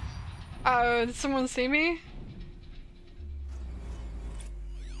 Oh, did someone see me?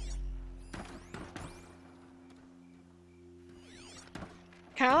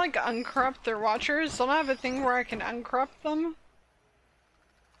 Can I like uncorrupt their watchers? Don't I have a thing where I can uncorrupt them?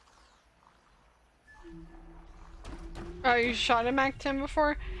 Oh, you shot a Mac 10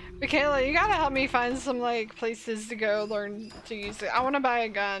 before? Michaela, you gotta help me find some, like, places to go learn to use it. I want to buy a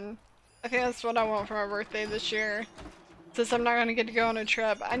gun. I think that's what I want for my birthday this year. Since I'm not gonna get to go on a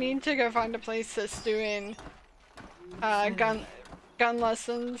trip. I need to go find a place that's doing, gun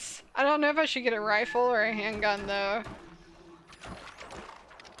lessons. I don't know if I should get a rifle or a handgun, though.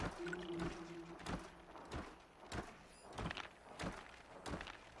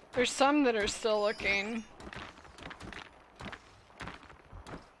 There's some that are still looking.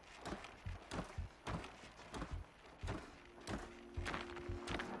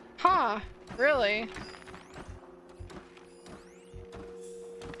 Huh, really?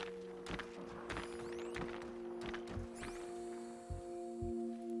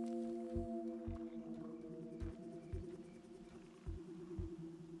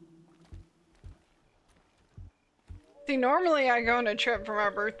 See, normally I go on a trip for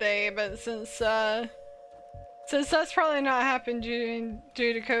my birthday, but since that's probably not happened due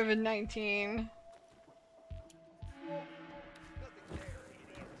to COVID-19.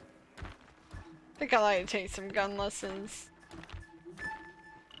 I think I like to take some gun lessons.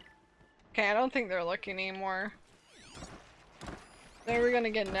 Okay, I don't think they're looking anymore. What are we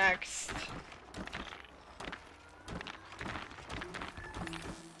gonna get next?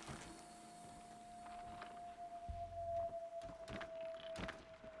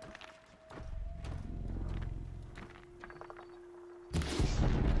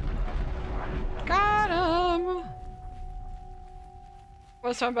 Got him!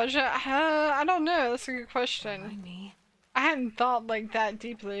 What's my budget? I don't know. That's a good question. I hadn't thought like that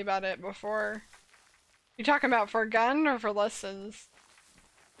deeply about it before. You talking about for a gun or for lessons?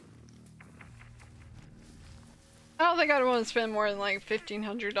 I don't think I'd want to spend more than like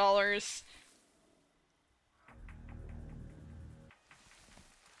 $1,500.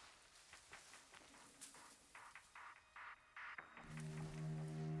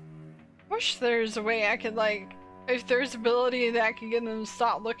 Wish there's a way I could like, if there's ability that I could get them to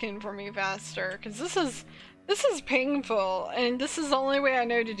stop looking for me faster, because this is painful, and this is the only way I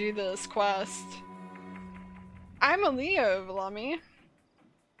know to do this quest. I'm a Leo, Valami.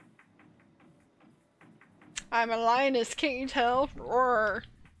 I'm a lioness, can't you tell? Roar.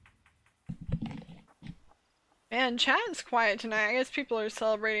 Man, chat's quiet tonight. I guess people are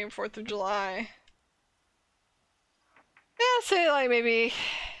celebrating 4th of July. Yeah, I'll say like maybe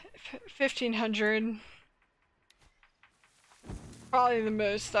 1,500. Probably the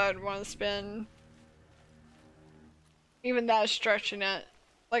most I'd want to spend. Even that stretching it.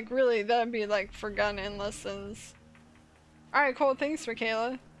 Like really, that'd be like for gun and lessons. Alright, cool. Thanks,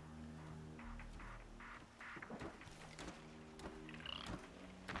 Michaela.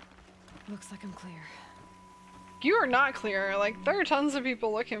 Looks like I'm clear. You are not clear. Like, there are tons of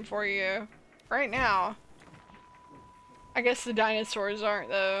people looking for you. Right now. I guess the dinosaurs aren't,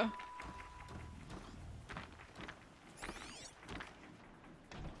 though.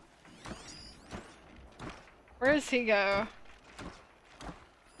 Where does he go?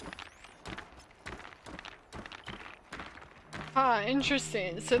 Huh,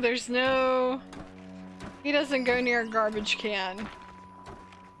 interesting. So there's no... He doesn't go near a garbage can.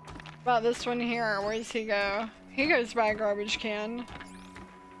 About this one here, where does he go? He goes by a garbage can.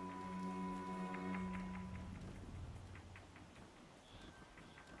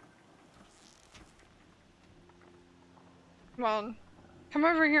 Come on. Come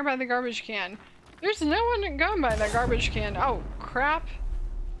over here by the garbage can. There's no one going by that garbage can. Oh, crap.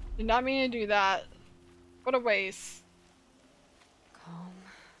 Did not mean to do that. What a waste. Calm.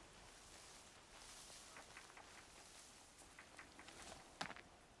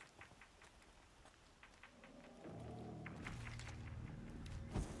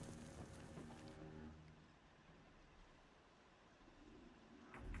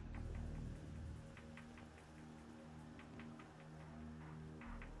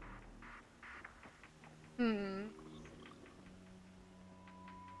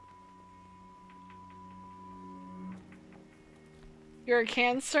 You're a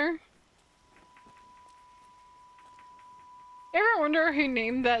Cancer? Ever wonder who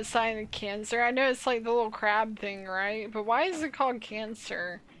named that sign Cancer? I know it's like the little crab thing, right? But why is it called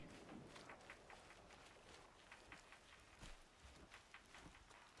Cancer?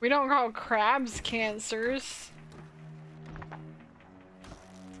 We don't call crabs cancers.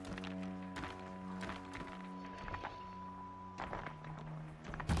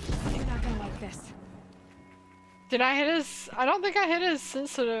 You're not gonna like this. Did I hit his? I don't think I hit his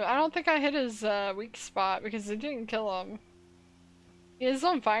sensitive. I don't think I hit his weak spot because it didn't kill him. He is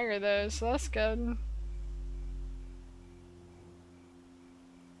on fire though, so that's good.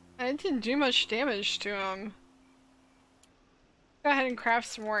 And it didn't do much damage to him. Go ahead and craft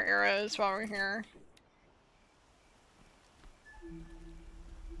some more arrows while we're here.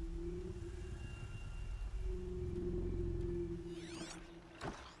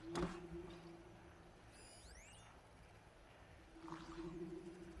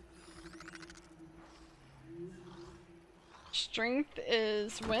 Strength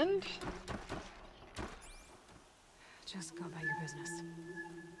is wind. Just go about your business.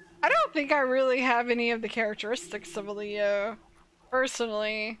 I don't think I really have any of the characteristics of a Leo,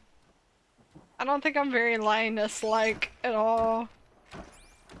 personally. I don't think I'm very lioness-like at all.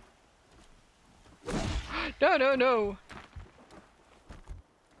 No, no, no.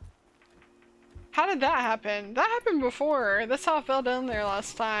 How did that happen? That happened before. That's how I fell down there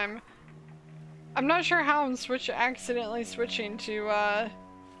last time. I'm not sure how I'm accidentally switching to,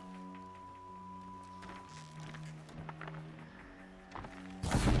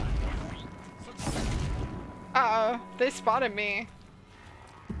 Uh-oh, they spotted me.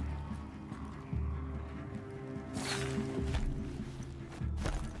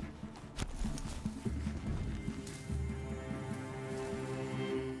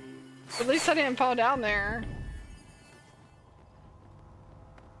 At least I didn't fall down there.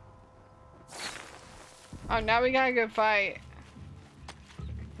 Oh, now we gotta go fight.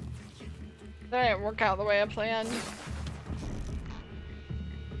 That didn't work out the way I planned.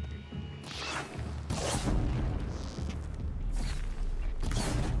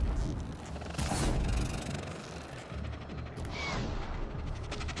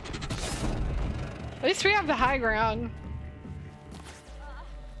 At least we have the high ground.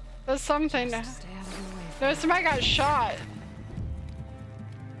 That's something. Stay out of the way. No, somebody got shot.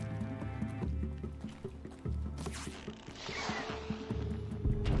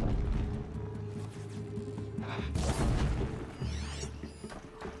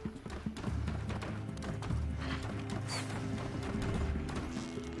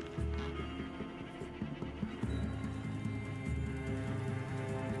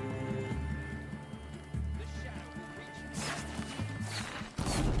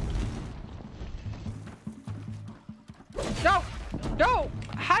 No! No!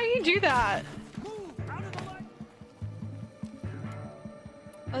 How do you do that?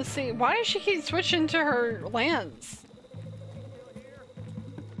 Let's see. Why does she keep switching to her lance?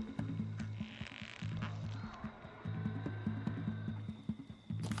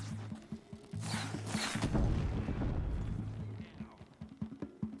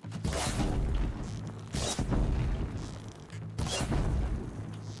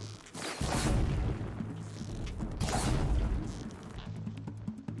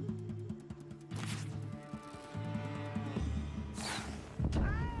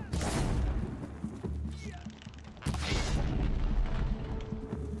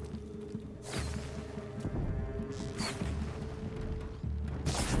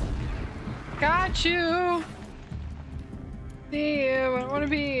 Got you! See you, I don't want to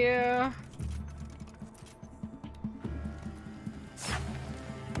be you.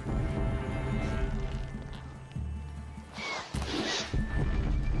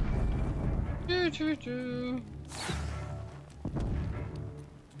 Do.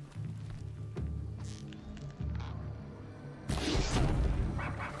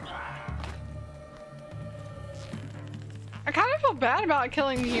 I kind of feel bad about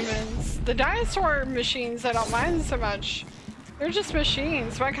killing humans. The dinosaur machines I don't mind so much, They're just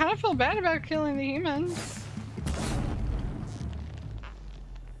machines, but I kind of feel bad about killing the humans.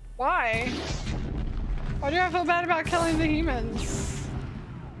 Why? Why do I feel bad about killing the humans?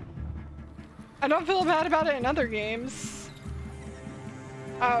 I don't feel bad about it in other games.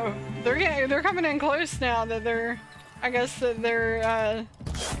 Oh, they're coming in close now that they're, I guess that they're,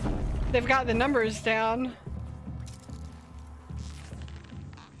 they've got the numbers down.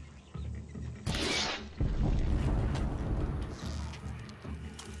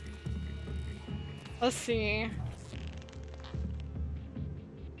 Let's see.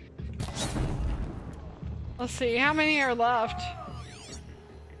 Let's see, how many are left?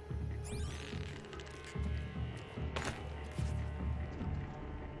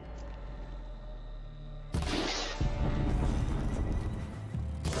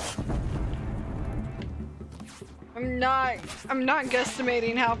 I'm not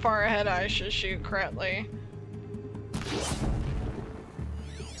guesstimating how far ahead I should shoot correctly.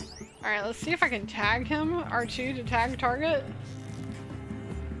 Alright, let's see if I can tag him. R2 to tag target.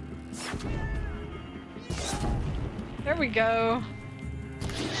 There we go.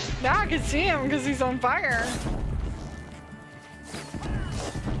 Now I can see him because he's on fire.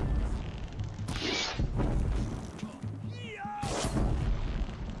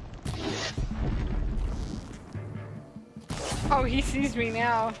 Oh, he sees me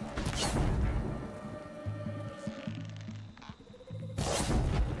now.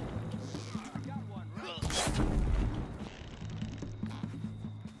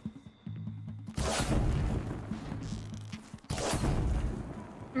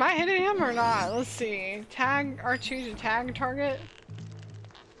 Am I hitting him or not? Let's see. Tag R2 to tag target.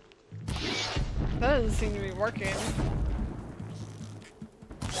 That doesn't seem to be working.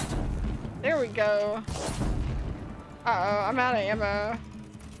 There we go. Uh-oh, I'm out of ammo.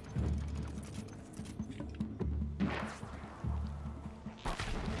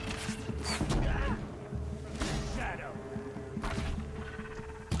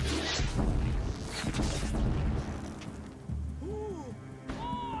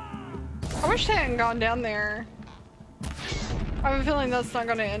 I wish they hadn't gone down there. I have a feeling that's not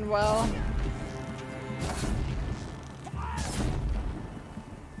gonna end well.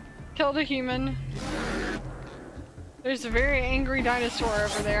 Killed a human. There's a very angry dinosaur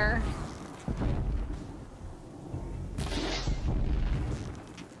over there.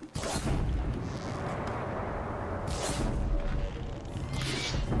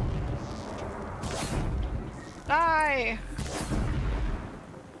 Die!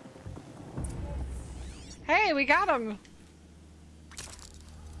 Hey, we got him!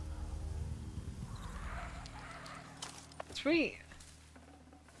 Sweet.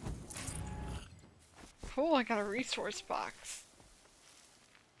 Cool, I got a resource box.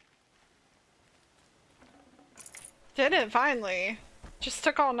 Did it finally. Just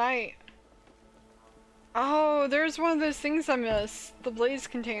took all night. Oh, there's one of those things I missed. The blaze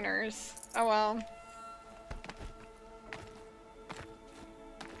containers. Oh well.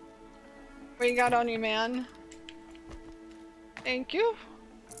 What you got on you, man? Thank you.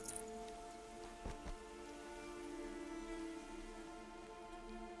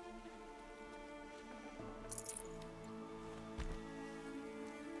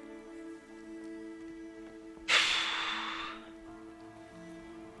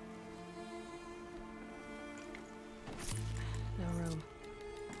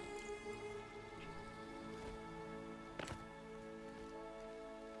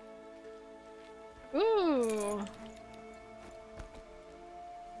 Ooh.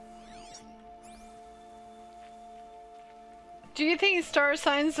 Do you think star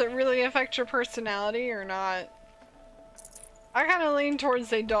signs that really affect your personality or not? I kind of lean towards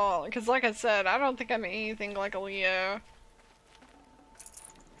they don't, because like I said, I don't think I'm anything like a Leo.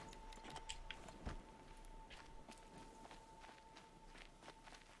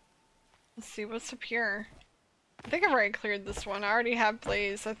 Let's see, what's up here? I think I've already cleared this one. I already have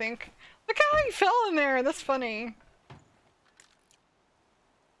Blaze, I think. Look how he fell in there! That's funny.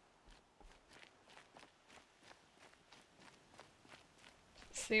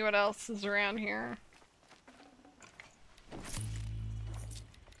 Let's see what else is around here.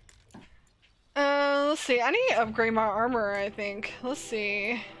 Let's see. I need to upgrade my armor, I think. Let's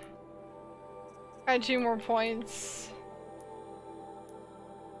see. Got 2 more points.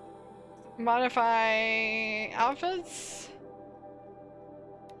 Modify outfits?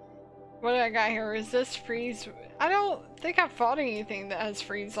 What do I got here? Resist freeze. I don't think I've fought anything that has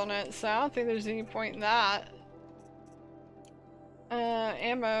freeze on it, so I don't think there's any point in that.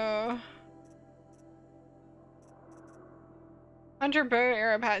 Ammo. Hunter bow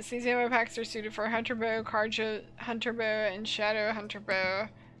arrow packs. These ammo packs are suited for hunter bow, carja hunter bow, and shadow hunter bow.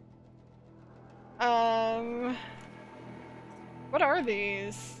 What are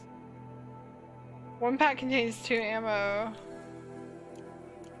these? One pack contains 2 ammo.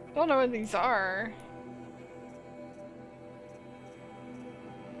 Don't know what these are.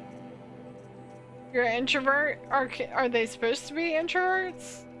 You're an introvert? Are they supposed to be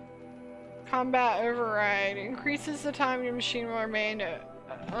introverts? Combat override. Increases the time your machine will remain,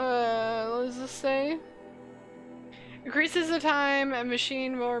 what does this say? Increases the time a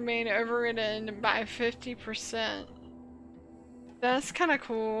machine will remain overridden by 50%. That's kind of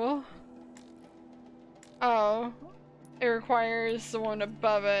cool. Oh. It requires the one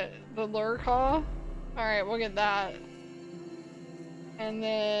above it. The lure call? Alright, we'll get that. And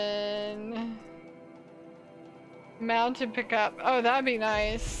then... mounted pickup. Oh, that'd be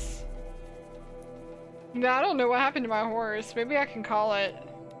nice. No, I don't know what happened to my horse. Maybe I can call it.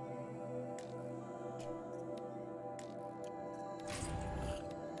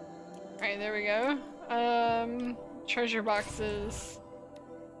 Alright, there we go. Treasure boxes.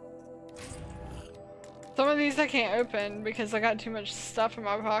 Some of these I can't open because I got too much stuff in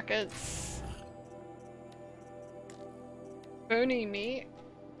my pockets. Bony meat?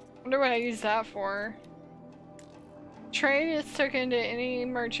 Wonder what I use that for. Trade is token to any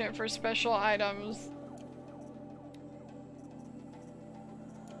merchant for special items.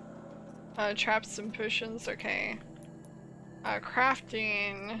 Traps and potions, okay.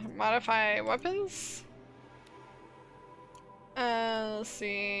 Crafting. Modify weapons? Let's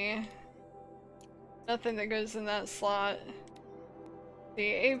see. Nothing that goes in that slot. The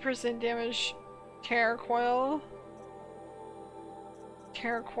 8% damage. Terror coil.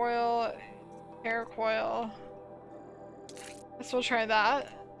 Terror coil. Terror coil. Guess we'll try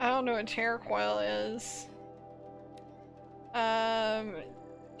that. I don't know what terror coil is.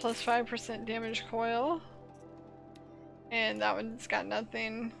 Plus 5% damage coil. And that one's got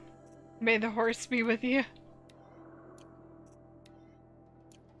nothing. May the horse be with you.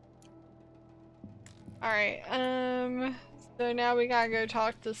 Alright, so now we gotta go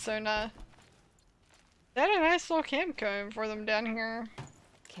talk to Sona. They had a nice little camp going for them down here.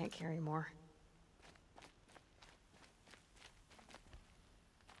 Can't carry more.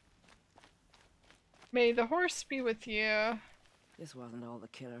 May the horse be with you. This wasn't all the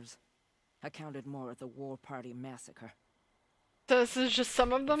killers. I counted more at the War Party massacre. So this is just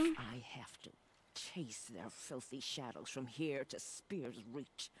some of them? If I have to chase their filthy shadows from here to Spear's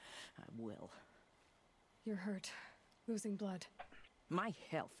Reach, I will. You're hurt. Losing blood. My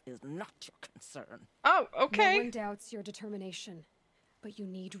health is not your concern. Oh, okay. No one doubts your determination, but you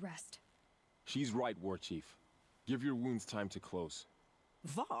need rest. She's right, War Chief. Give your wounds time to close.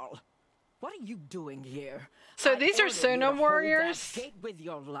 Val, what are you doing here? So I these are ordered you Sona to hold warriors? that gate with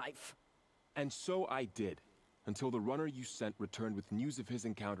your life. And so I did, until the runner you sent returned with news of his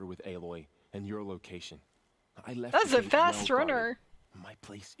encounter with Aloy and your location. I left. That's the a gate fast well runner. guarded. My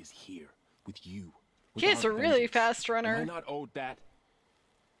place is here, with you. He is a without really vengeance. fast Am I runner. not owed that?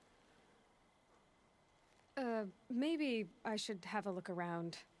 Maybe I should have a look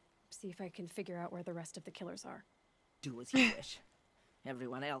around. See if I can figure out where the rest of the killers are. Do as you wish.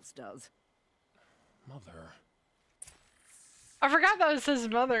 Everyone else does. Mother. I forgot that was his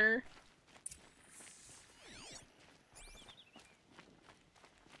mother.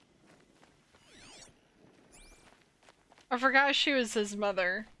 I forgot she was his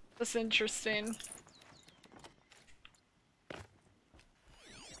mother. That's interesting.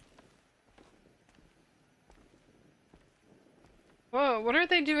 Whoa, what are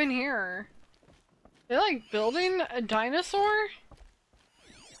they doing here? They're like building a dinosaur?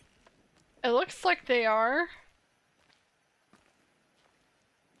 It looks like they are.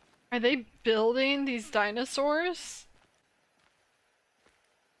 Are they building these dinosaurs?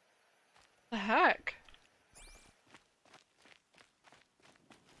 The heck?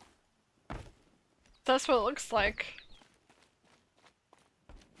 That's what it looks like.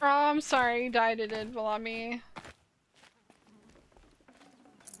 Oh, I'm sorry, you died, it did, Valami.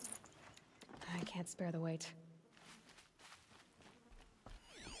 I can't spare the weight.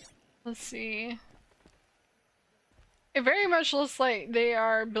 Let's see. It very much looks like they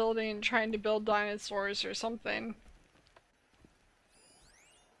are trying to build dinosaurs or something.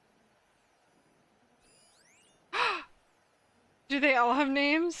 Do they all have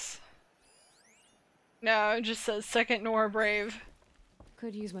names? No, it just says Second Nora Brave.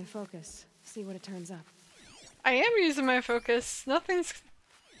 Could use my focus. See what it turns up. I am using my focus. Nothing's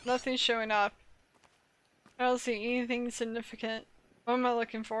showing up. I don't see anything significant. What am I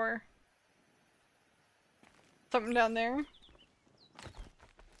looking for? Something down there?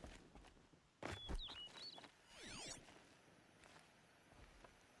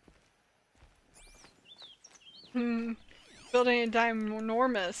 Building a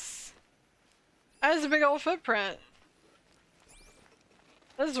ginormous. That is a big old footprint.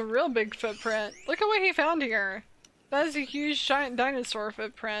 That is a real big footprint. Look at what he found here. That is a huge giant dinosaur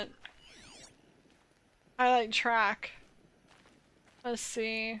footprint. Highlight track. Let's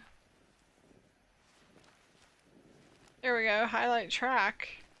see. There we go, highlight track.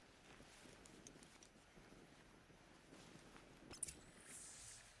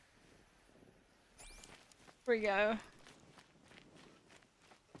 Here we go.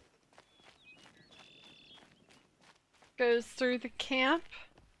 Goes through the camp.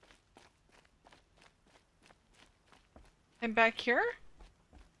 And back here?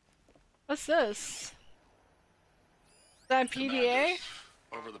 What's this? Is that PDA?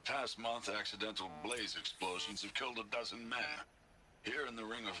 Over the past month, accidental blaze explosions have killed 12 men. Here in the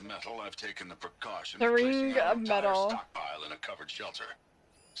Ring of Metal, I've taken the precaution The of placing Ring our of entire Metal. stockpile in a covered shelter,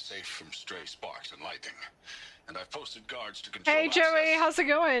 safe from stray sparks and lightning. And I've posted guards to control Hey Joey, access. how's it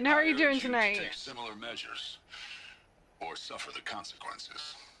going? How are you I doing urge tonight? To take similar measures, or suffer the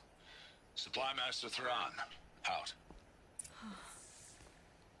consequences. Supply Master Thrawn, out.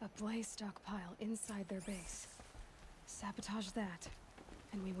 A blaze stockpile inside their base. Sabotage that,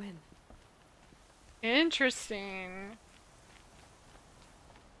 and we win. Interesting.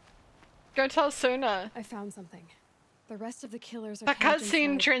 Go tell Suna. I found something. The rest of the killers are That camped cutscene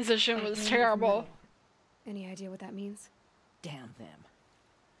inside transition a was ring of terrible. metal. Any idea what that means? Damn them.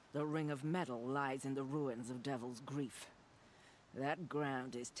 The Ring of Metal lies in the ruins of Devil's Grief. That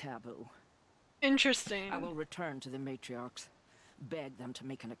ground is taboo. Interesting. I will return to the matriarchs. Beg them to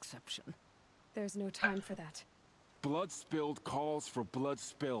make an exception. There's no time for that. Blood spilled calls for blood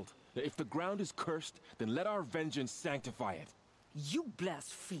spilled. If the ground is cursed, then let our vengeance sanctify it. You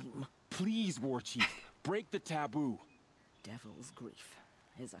blaspheme. Please, War Chief, break the taboo. Devil's Grief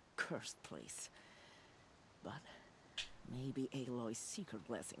is a cursed place. But maybe Aloy's secret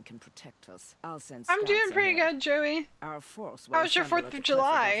blessing can protect us. I'll send I'm doing scouts pretty ahead. good, Joey. Our force will How was your assemble 4th at the of cliff above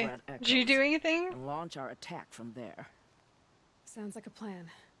July? Red Did you Echoes do anything? and launch our attack from there. Sounds like a plan.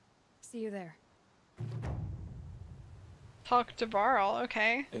 See you there. Talk to Varl,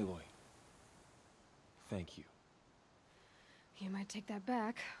 okay. Aloy, thank you. You might take that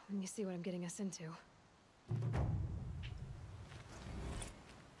back when you see what I'm getting us into.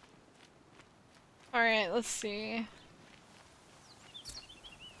 Alright, let's see.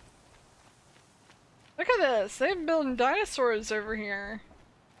 Look at this! They're building dinosaurs over here.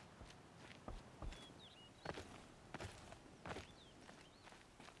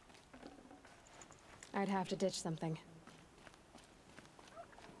 I'd have to ditch something.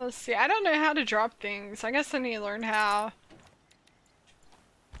 Let's see, I don't know how to drop things. I guess I need to learn how.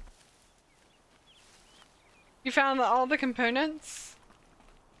 You found all the components?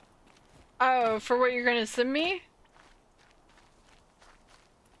 Oh, for what you're gonna send me?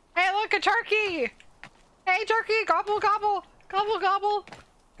 Hey, look, a turkey! Hey, turkey! Gobble, gobble! Gobble, gobble!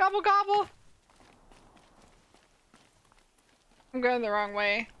 Gobble, gobble! I'm going the wrong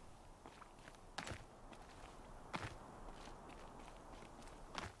way.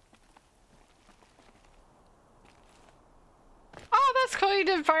 Oh, that's cool. You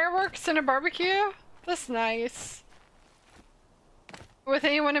did fireworks and a barbecue? That's nice. With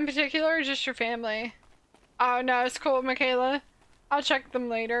anyone in particular or just your family? Oh, no, it's cool, Michaela. I'll check them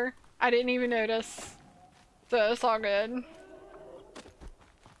later. I didn't even notice. So it's all good.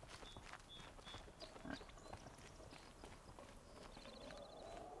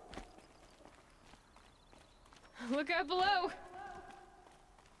 Look out below!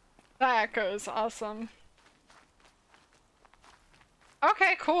 That echo's awesome.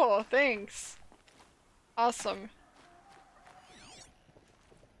 Okay, cool. Thanks. Awesome.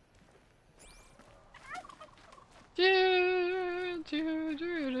 Do, do,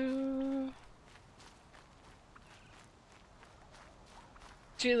 do, do.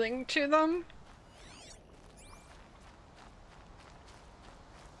 Do you link to them?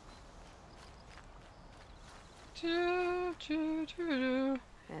 Do, do, do, do.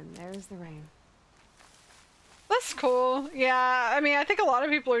 And there's the rain. That's cool. Yeah, I mean, I think a lot of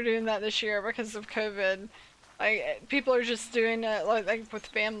people are doing that this year because of COVID. Like, people are just doing it like with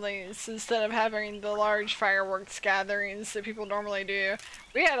families instead of having the large fireworks gatherings that people normally do.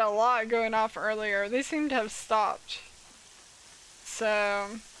 We had a lot going off earlier. They seem to have stopped. So...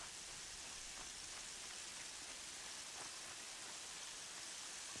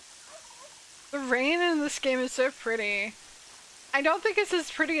 the rain in this game is so pretty. I don't think it's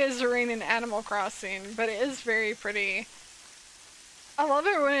as pretty as the rain in Animal Crossing, but it is very pretty. I love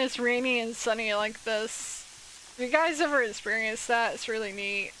it when it's rainy and sunny like this. Have you guys ever experienced that? It's really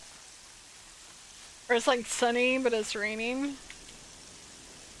neat. Or it's like sunny, but it's raining.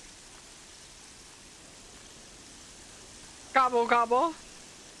 Gobble gobble.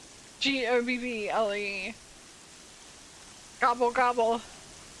 Gobble. Gobble gobble.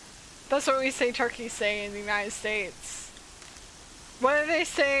 That's what we say turkeys say in the United States. What do they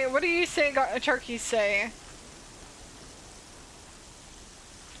say? What do you say turkeys say?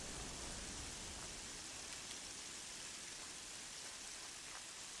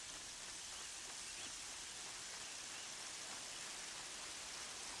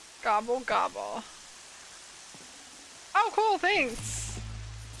 Gobble gobble. Oh, cool, thanks.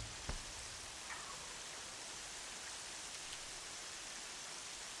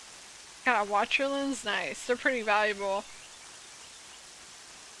 Got a watcher lens? Nice. They're pretty valuable.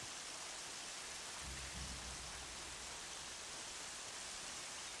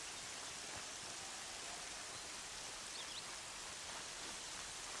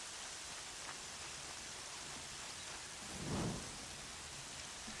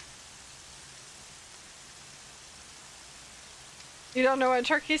 You don't know what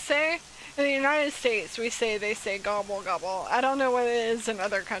turkeys say? In the United States, they say gobble gobble. I don't know what it is in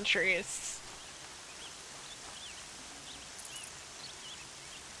other countries.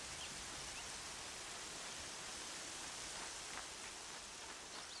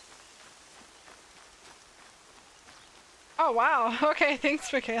 Oh wow, okay,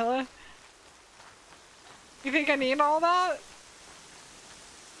 thanks Michaela. You think I need all that?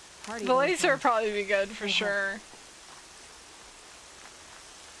 The laser would probably be good for sure.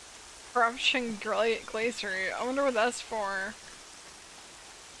 Corruption glacier. I wonder what that's for.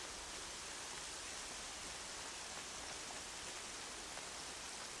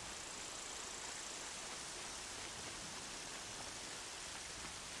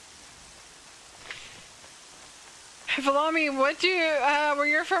 Valami, what do where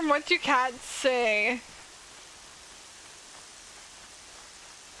you're from, what do cats say?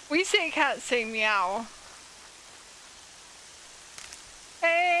 We say cats say meow.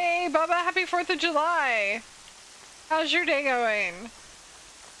 Hey, Bubba, happy 4th of July! How's your day going?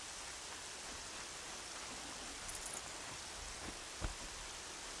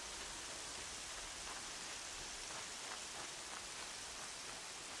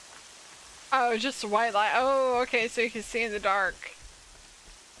 Oh, just a white light. Oh, okay, so you can see in the dark.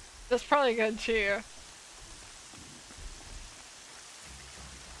 That's probably good too.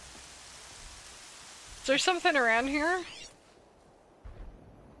 Is there something around here?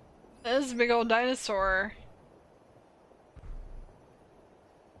 This is a big old dinosaur.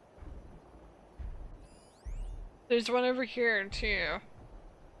 There's one over here too.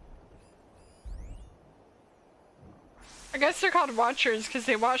 I guess they're called watchers because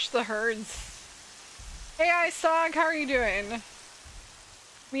they watch the herds. Hey Ice Dog, how are you doing?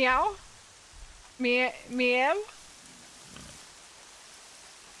 Meow? Meow?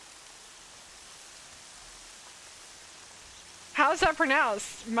 How's that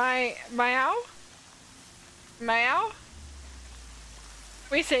pronounced? Meow? Meow?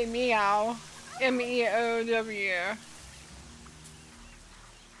 We say meow. M-E-O-W.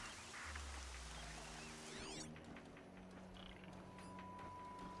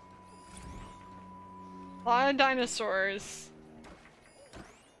 A lot of dinosaurs.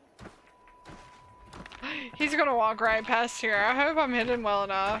 He's gonna walk right past here. I hope I'm hidden well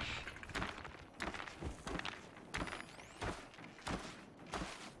enough.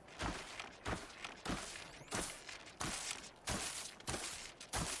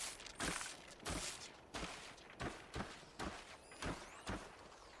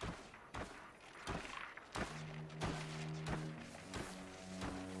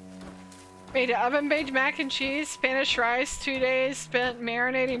 Made an oven-baked mac and cheese, Spanish rice, 2 days spent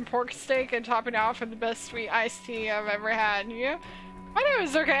marinating pork steak and topping it off with the best sweet iced tea I've ever had. You? My day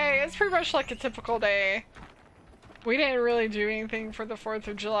was okay. It's pretty much like a typical day. We didn't really do anything for the 4th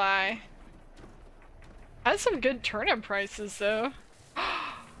of July. I had some good turnip prices though.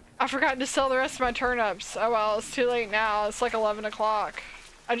 I forgot to sell the rest of my turnips. Oh well, it's too late now. It's like 11 o'clock.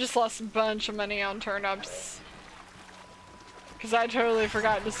 I just lost a bunch of money on turnips. Because I totally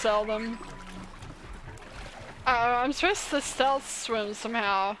forgot to sell them. I'm supposed to stealth swim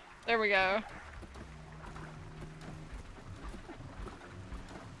somehow. There we go.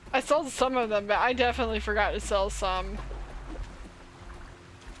 I sold some of them, but I definitely forgot to sell some.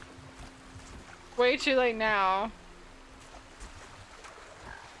 Way too late now.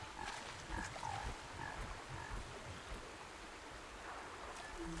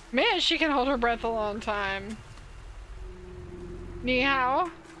 Man, she can hold her breath a long time. Ni hao?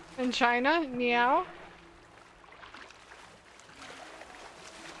 In China? Ni hao?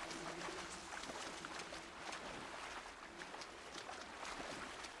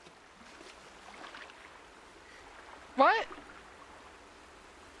 What?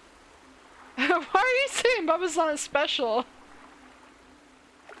 Why are you saying Bubba's not special?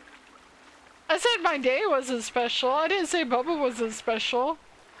 I said my day wasn't special. I didn't say Bubba wasn't special.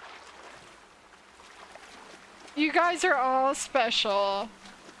 You guys are all special.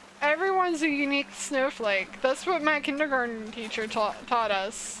 Everyone's a unique snowflake. That's what my kindergarten teacher taught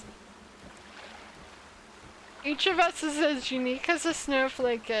us. Each of us is as unique as a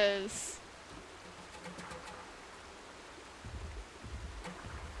snowflake is.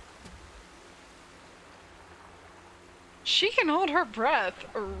 She can hold her breath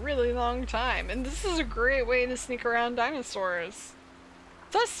a really long time, and this is a great way to sneak around dinosaurs.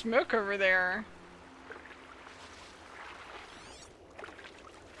 There's smoke over there.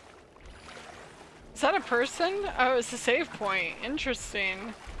 Is that a person? Oh, it's a save point.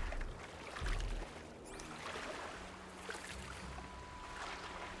 Interesting.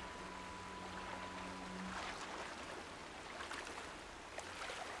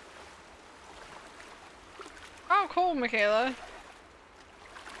 Oh, cool, Michaela.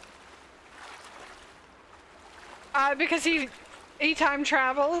 Because he time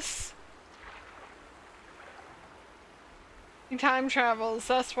travels. He time travels,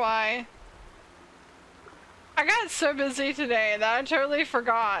 that's why. I got so busy today that I totally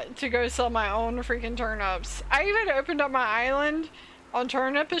forgot to go sell my own freaking turnips. I even opened up my island on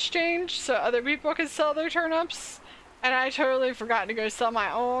Turnip Exchange so other people could sell their turnips. And I totally forgot to go sell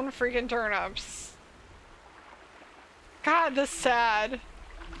my own freaking turnips. God, this is sad.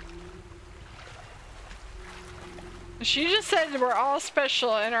 She just said we're all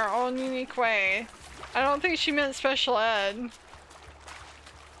special in our own unique way. I don't think she meant special ed.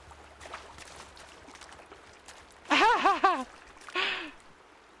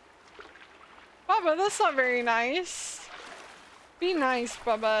 Bubba, that's not very nice. Be nice,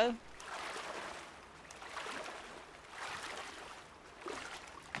 Bubba.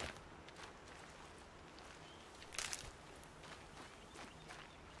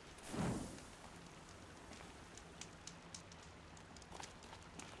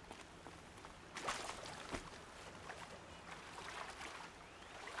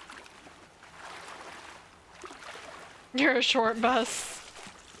 You're a short bus.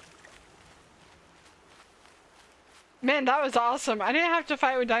 Man, that was awesome. I didn't have to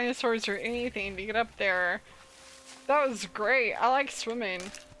fight with dinosaurs or anything to get up there. That was great. I like swimming.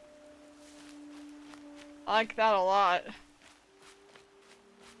 I like that a lot.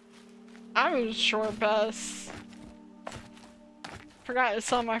 I was a short bus. Forgot to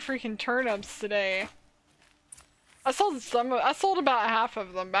sell my freaking turnips today. I sold about half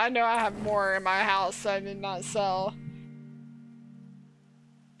of them, but I know I have more in my house that I did not sell.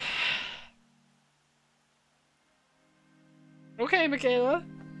 Okay, Michaela.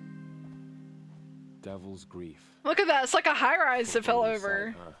 Devil's Grief. Look at that, it's like a high-rise that fell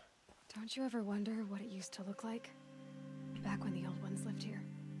over. Don't you ever wonder what it used to look like? Back when the old ones lived here.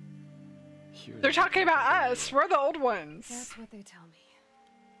 They're talking about us, we're the old ones. That's what they tell me.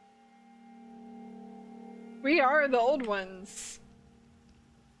 We are the old ones.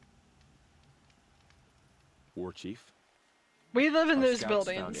 War Chief? We live in Our those scouts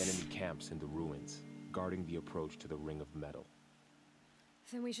buildings. found enemy camps in the ruins, guarding the approach to the Ring of Metal.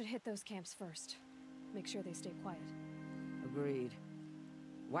 Then we should hit those camps first. Make sure they stay quiet. Agreed.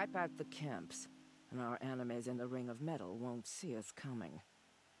 Wipe out the camps, and our enemies in the Ring of Metal won't see us coming.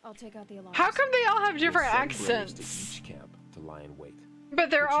 I'll take out the alarms. How come they all have different We'll send braves accents? to each camp to lie in wait. But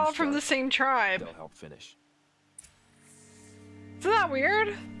they're Once you all from start, the same tribe. They'll help finish. Isn't that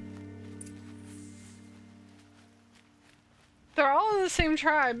weird? They're all in the same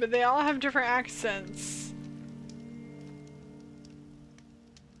tribe, but they all have different accents.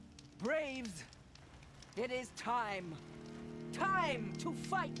 Braves! It is time! Time to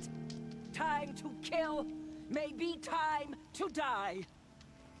fight! Time to kill! Maybe time to die!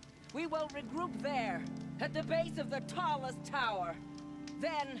 We will regroup there, at the base of the tallest tower.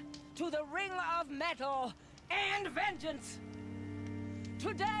 Then, to the Ring of Metal and vengeance!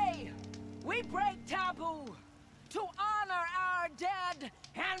 Today, we break taboo to honor our dead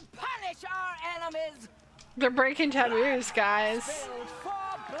and punish our enemies! They're breaking taboos, guys. Spilled for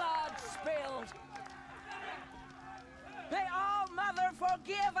blood spilled! May all Mother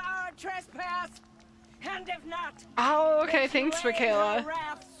forgive our trespass, and if not, Oh, okay, thanks, lay Michaela. her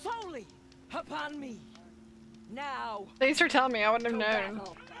wrath solely upon me. Now, Thanks for telling me, I wouldn't have to known.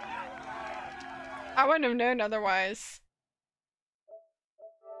 battle. I wouldn't have known otherwise.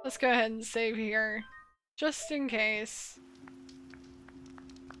 Let's go ahead and save here. Just in case.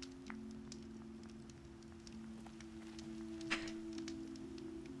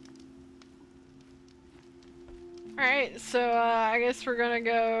 Alright, so I guess we're gonna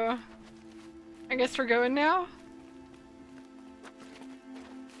go... I guess we're going now?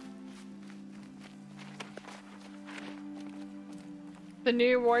 The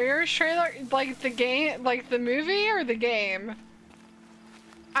new Warriors trailer? Like the game, like the movie or the game?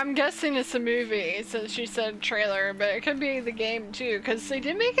 I'm guessing it's a movie since she said trailer, but it could be the game too, because they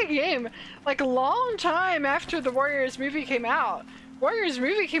did make a game like a long time after the Warriors movie came out. Warriors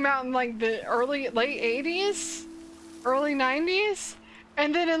movie came out in like the late 80s? Early 90s?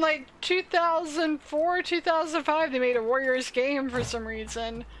 And then in like 2004, 2005 they made a Warriors game for some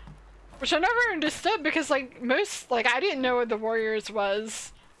reason. Which I never understood because like I didn't know what the Warriors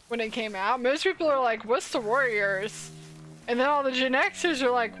was when it came out. Most people are like, what's the Warriors? And then all the Gen Xers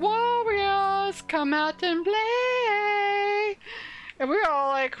are like, Warriors, come out and play! And we're all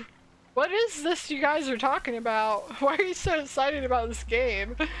like, what is this you guys are talking about? Why are you so excited about this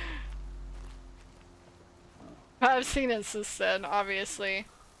game? I've seen it since then, obviously.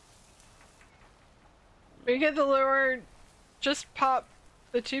 When you get the lower, just pop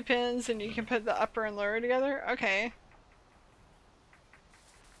the 2 pins and you can put the upper and lower together? Okay.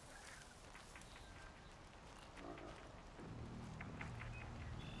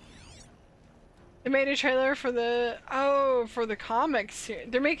 They made a trailer for the... Oh, for the comic series.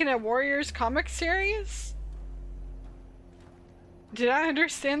 They're making a Warriors comic series? Did I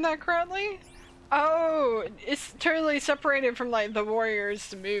understand that correctly? Oh, it's totally separated from like the Warriors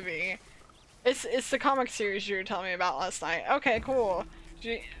the movie. It's the comic series you were telling me about last night. Okay, cool.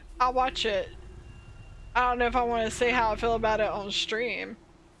 I'll watch it. I don't know if I want to say how I feel about it on stream,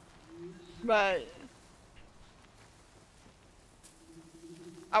 but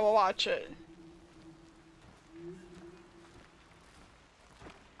I will watch it.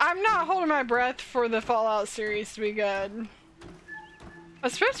 I'm not holding my breath for the Fallout series to be good. I'm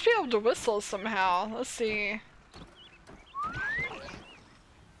supposed to be able to whistle somehow. Let's see.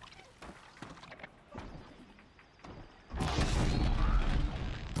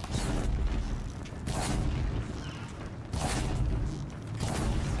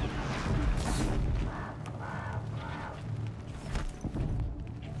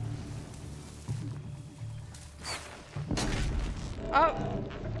 Oh.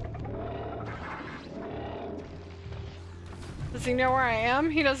 Does he know where I am?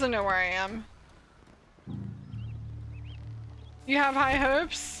 He doesn't know where I am. You have high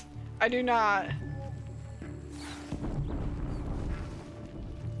hopes? I do not.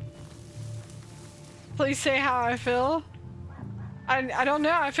 Please say how I feel. I don't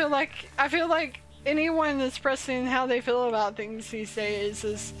know. I feel like anyone that's expressing how they feel about things these days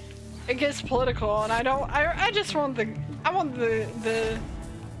is, it gets political, and I just want the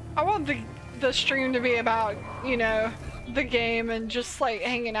stream to be about, you know, the game and just like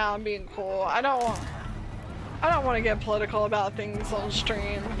hanging out and being cool. I don't want to get political about things on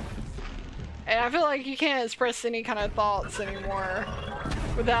stream. And I feel like you can't express any kind of thoughts anymore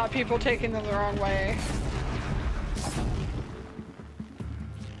without people taking them the wrong way.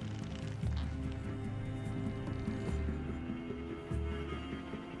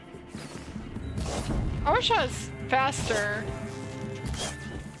 I wish I was faster.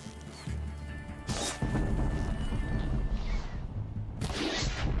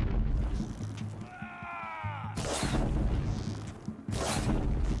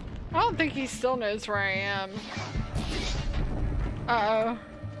 I don't think he still knows where I am. Uh-oh.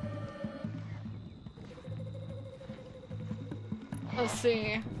 Let's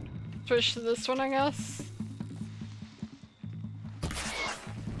see. Switch to this one, I guess.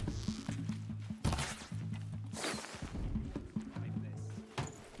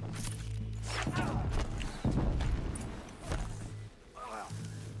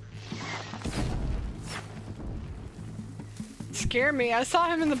 Scared me. I saw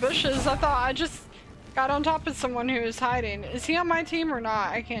him in the bushes. I thought I just got on top of someone who was hiding. Is he on my team or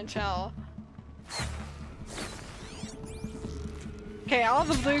not? I can't tell. Okay, all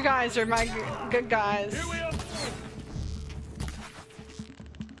the blue guys are my good guys.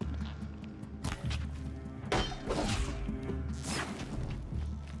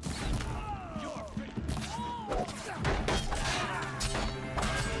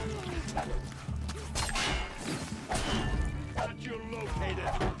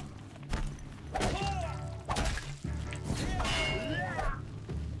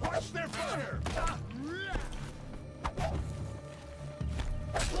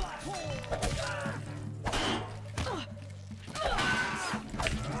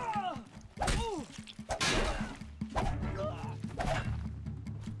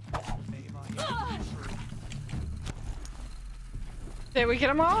 Did we get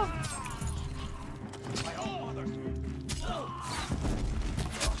them all?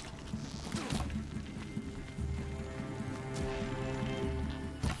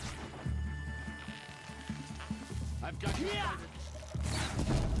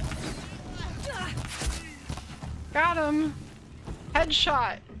 Got him.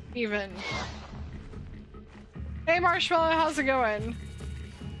 Headshot, even. Hey Marshmallow, how's it going?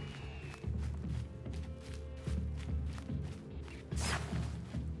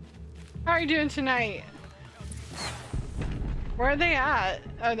 How are you doing tonight? Where are they at?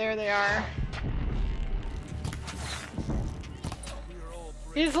 Oh, there they are.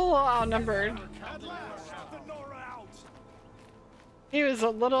 He's a little outnumbered. He was a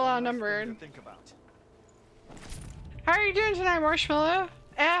little outnumbered. How are you doing tonight, Marshmallow?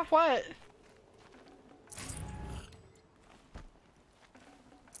 What?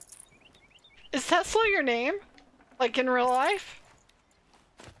 Is Tesla your name? Like in real life?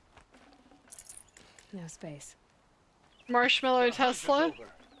 No space. Marshmallow Tesla?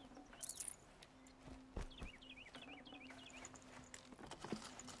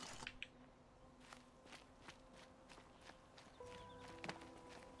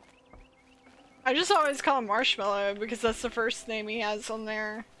 I just always call him Marshmallow because that's the first name he has on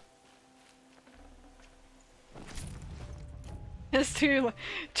there. It's too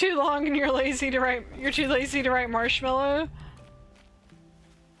long and you're lazy to write. You're too lazy to write Marshmallow.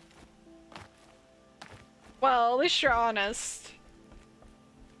 Well, at least you're honest.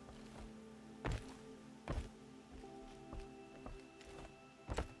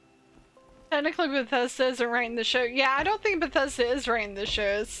 Technically Bethesda isn't writing the show. Yeah, I don't think Bethesda is writing the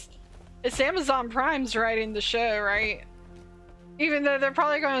shows. It's Amazon Prime's writing the show, right? Even though they're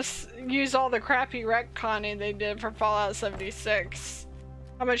probably going to use all the crappy retconning they did for Fallout 76.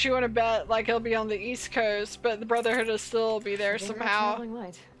 How much you want to bet, like, it'll be on the East Coast, but the Brotherhood will still be there somehow.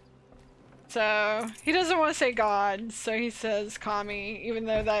 So, he doesn't want to say God, so he says Kami, even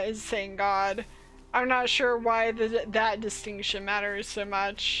though that is saying God. I'm not sure why that distinction matters so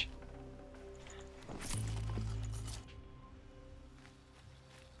much.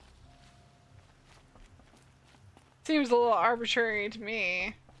 Seems a little arbitrary to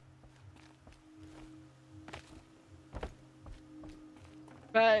me.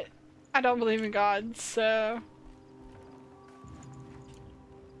 But I don't believe in God, so...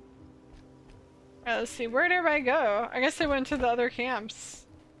 let's see, where'd everybody go? I guess they went to the other camps.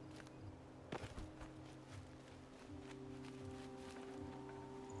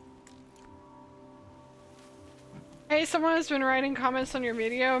 Hey, someone has been writing comments on your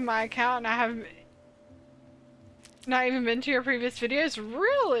video in my account and I have not even been to your previous videos?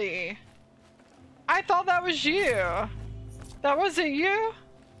 Really? I thought that was you. That wasn't you?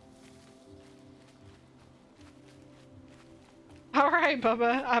 Alright,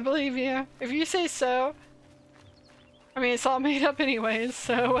 Bubba. I believe you. If you say so. I mean, it's all made up anyways,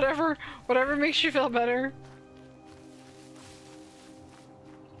 so whatever makes you feel better.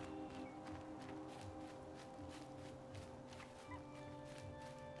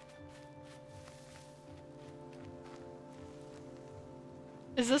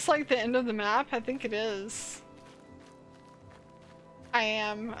 Is this like the end of the map? I think it is. I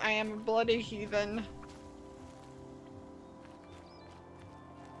am a bloody heathen.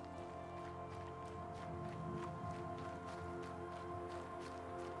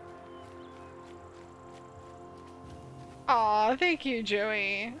 Aw, thank you,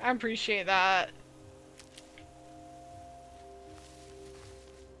 Joey. I appreciate that.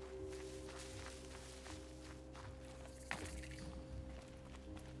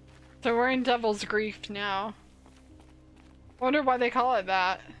 So we're in Devil's Grief now. Wonder why they call it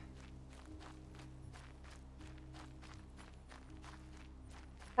that.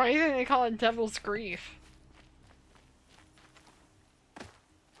 Why do you think they call it Devil's Grief?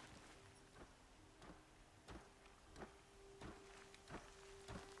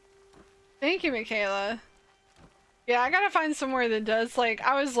 Thank you, Michaela. Yeah, I gotta find somewhere that does, like,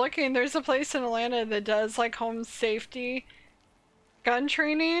 I was looking, there's a place in Atlanta that does, like, home safety gun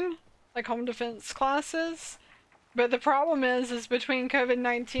training, like home defense classes. But the problem is between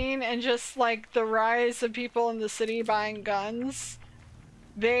COVID-19 and just, like, the rise of people in the city buying guns,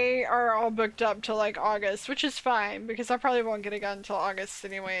 they are all booked up to, like, August, which is fine, because I probably won't get a gun until August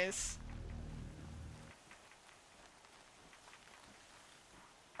anyways.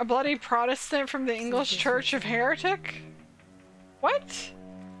 A bloody Protestant from the English Church of Heretic? What?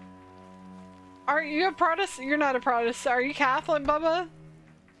 Are you a Protestant? You're not a Protestant. Are you Catholic, Bubba?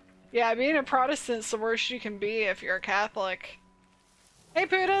 Yeah, being a Protestant's the worst you can be if you're a Catholic. Hey,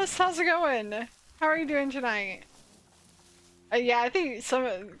 Pudas, how's it going? How are you doing tonight? Yeah, I think some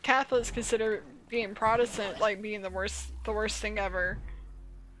Catholics consider being Protestant like being the worst thing ever.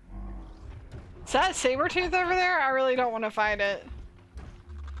 Is that a saber tooth over there? I really don't want to fight it.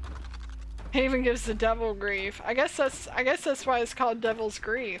 He even gives the devil grief. I guess that's why it's called Devil's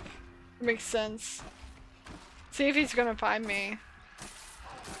Grief. It makes sense. See if he's gonna find me.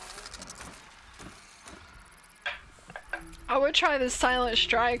 I would try this silent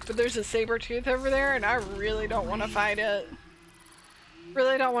strike, but there's a saber tooth over there and I really don't want to fight it.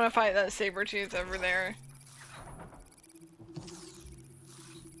 Really don't want to fight that saber tooth over there.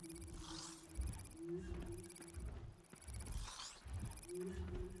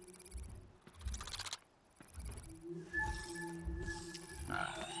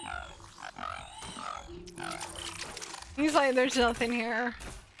 He's like, there's nothing here.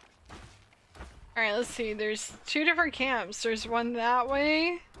 Alright, let's see. There's two different camps. There's one that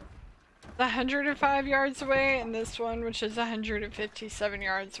way, 105 yards away, and this one, which is 157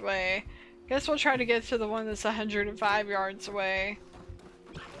 yards away. Guess we'll try to get to the one that's 105 yards away.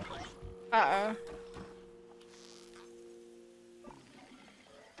 Uh-oh.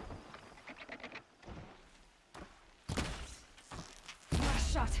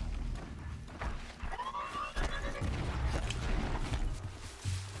 Last shot.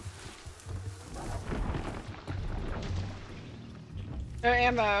 No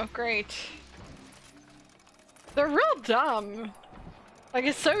ammo, great. They're real dumb. Like,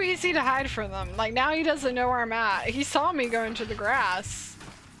 it's so easy to hide from them. Like, now he doesn't know where I'm at. He saw me go into the grass.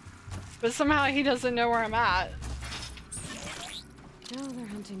 But somehow he doesn't know where I'm at. Now they're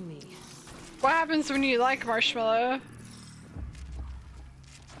hunting me. What happens when you like marshmallow?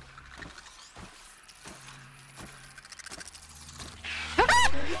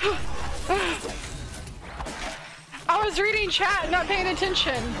 I was reading chat, not paying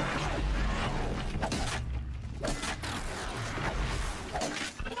attention.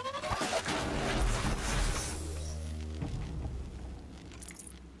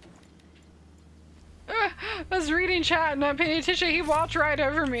 I was reading chat, not paying attention. He walked right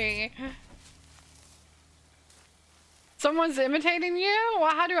over me. Someone's imitating you?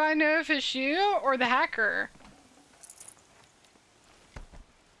 Well, how do I know if it's you or the hacker?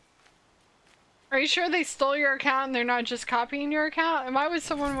 Are you sure they stole your account and they're not just copying your account? And why would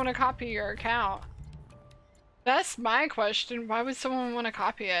someone want to copy your account? That's my question. Why would someone want to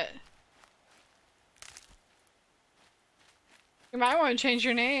copy it? You might want to change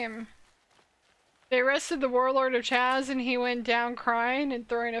your name. They arrested the warlord of Chaz and he went down crying and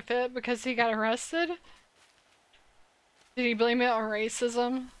throwing a fit because he got arrested? Did he blame it on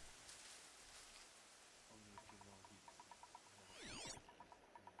racism?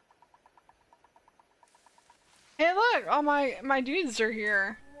 Hey look, all my dudes are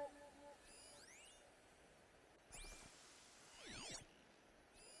here.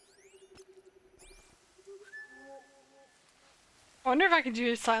 I wonder if I could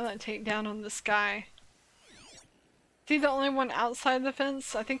do a silent takedown on this guy. Is he the only one outside the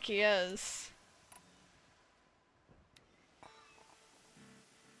fence? I think he is.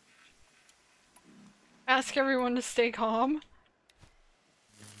 Ask everyone to stay calm.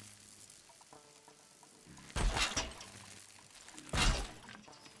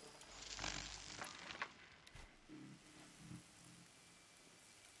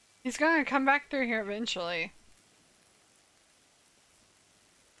 He's gonna come back through here eventually.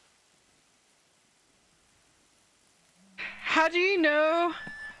 How do you know?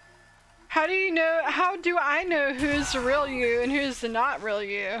 How do I know who's the real you and who's the not real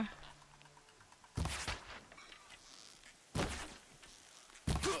you?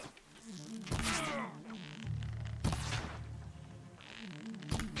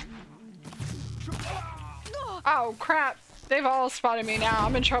 Oh crap, they've all spotted me now,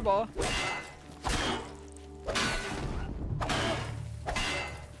 I'm in trouble.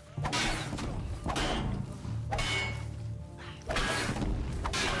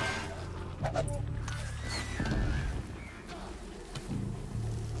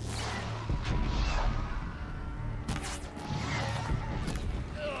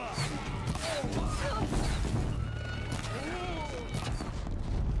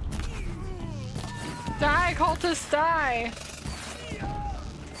 Die, cultists, die!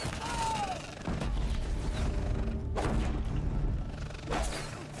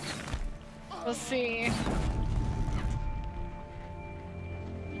 Let's see.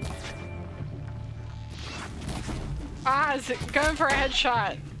 Ah, is it going for a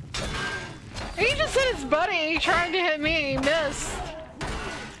headshot? He just hit his buddy trying to hit me, he missed.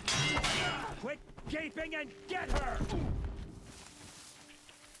 Quit gaping and get her!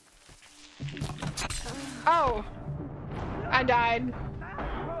 Oh! I died.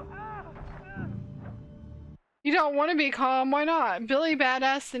 You don't want to be calm, why not? Billy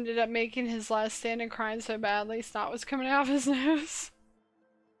Badass ended up making his last stand and crying so badly snot was coming out of his nose.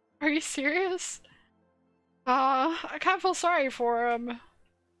 Are you serious? I kind of feel sorry for him.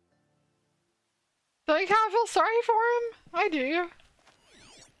 Don't you kind of feel sorry for him? I do.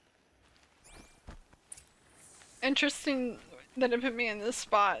 Interesting that it put me in this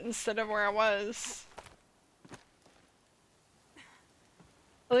spot instead of where I was.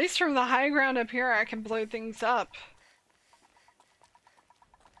 At least from the high ground up here, I can blow things up.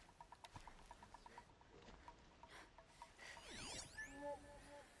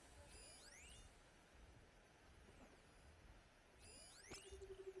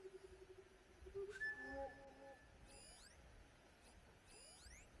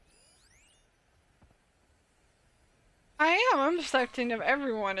 I'm accepting of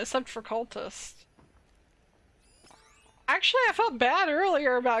everyone except for cultists. Actually, I felt bad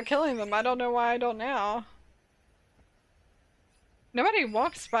earlier about killing them. I don't know why I don't now. Nobody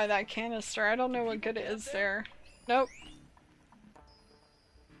walks by that canister. I don't know what good it is there. Nope.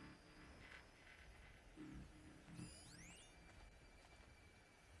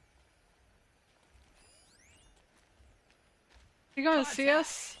 You gonna see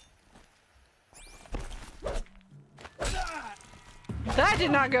us? That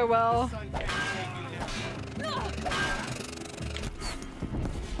did not go well.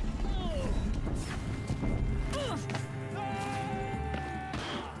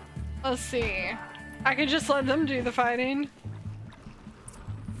 Let's see. I could just let them do the fighting.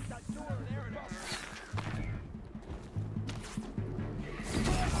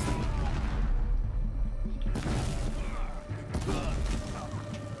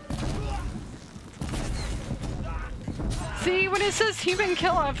 See, when it says human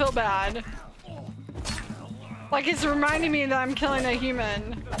kill, I feel bad. Like it's reminding me that I'm killing a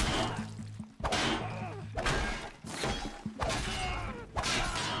human.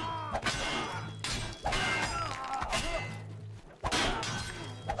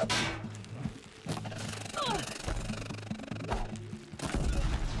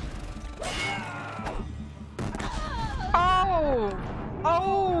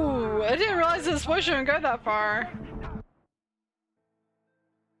 Oh, I didn't realize this bush wouldn't go that far.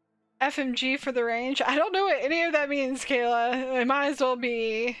 FMG for the range? I don't know what any of that means, Kayla. It might as well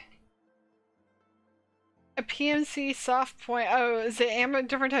be a PMC soft point. Oh, is it ammo?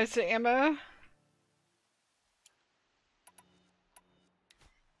 Different types of ammo?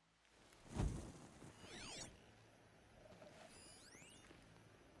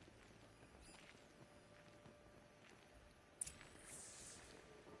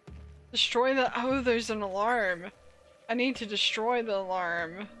 Destroy the- oh, there's an alarm. I need to destroy the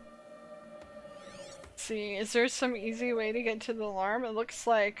alarm. Let's see, is there some easy way to get to the alarm? It looks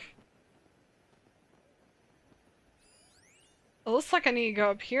like I need to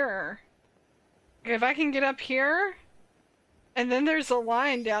go up here. Okay, if I can get up here, and then there's a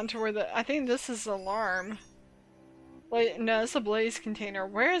line down to where the- I think this is the alarm. Wait, no, it's a blaze container.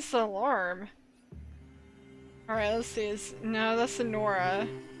 Where is the alarm? Alright, let's see. No, that's the Nora.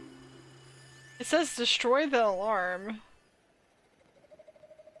 It says destroy the alarm.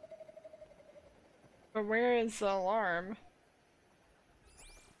 But where is the alarm?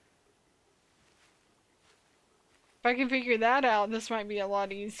 If I can figure that out, this might be a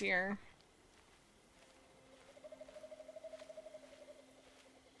lot easier.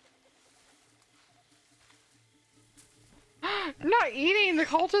 I'm not eating! The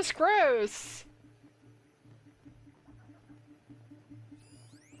cultist gross!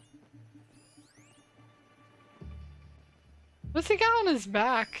 What's he got on his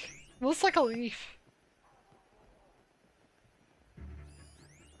back? It looks like a leaf.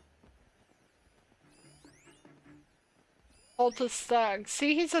 Cultist thug.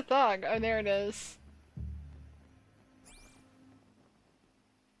 See, he's a thug. Oh, there it is.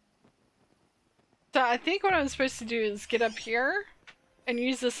 So I think what I'm supposed to do is get up here and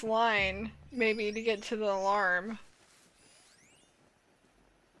use this line, maybe, to get to the alarm.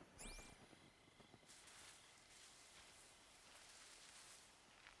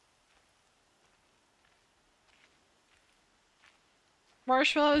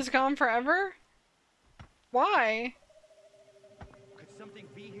 Marshmallow is gone forever? Why? Could something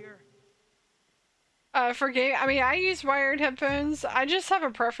be here? For game, I mean, I use wired headphones. I just have a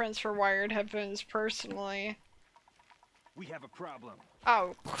preference for wired headphones personally. We have a problem.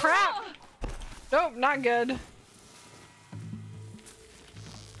 Oh, crap! Nope, not good.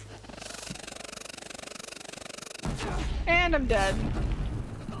 And I'm dead.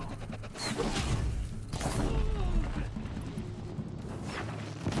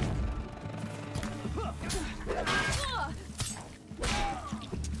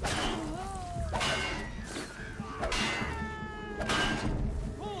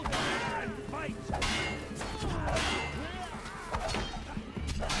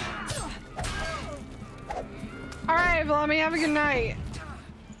 Volami. Have a good night.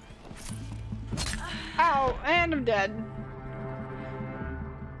 Ow, and I'm dead.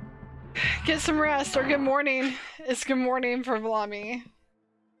 Get some rest, or good morning. It's good morning for Volami.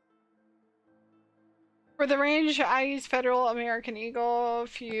 For the range, I use Federal, American Eagle,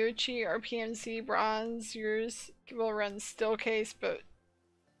 Fiuchi, or PMC Bronze. Yours will run Steel Case, but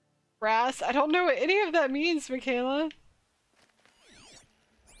Brass. I don't know what any of that means, Michaela.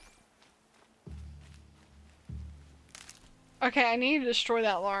 Okay, I need to destroy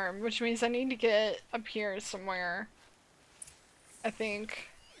that alarm, which means I need to get up here somewhere. I think.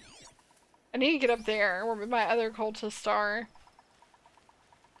 I need to get up there, where my other cultists are.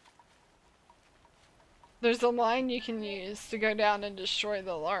 There's a line you can use to go down and destroy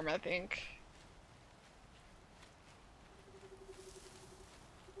the alarm, I think.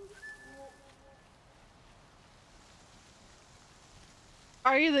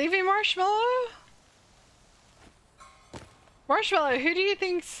 Are you leaving, Marshmallow? Marshmallow, who do you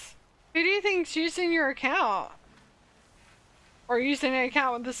think's using your account? Or using an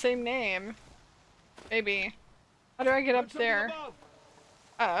account with the same name? Maybe. How do I get up there?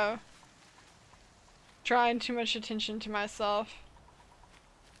 Uh-oh. Drawing too much attention to myself.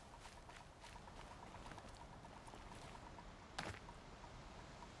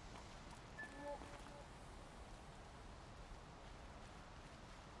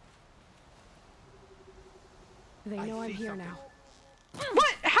 They know I'm here now.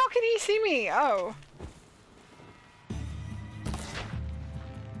 What? How can he see me? Oh.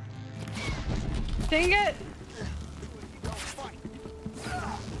 Dang it!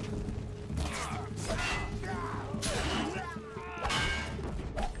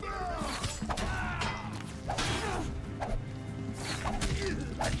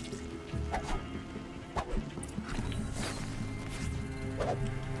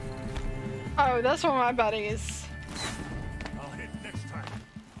 Oh, that's one of my buddies. I'll hit next time.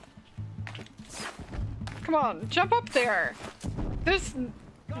 Come on, jump up there. There's...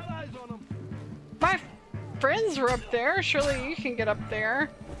 Got eyes on him. My friends were up there. Surely you can get up there.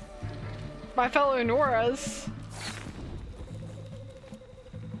 My fellow Noras.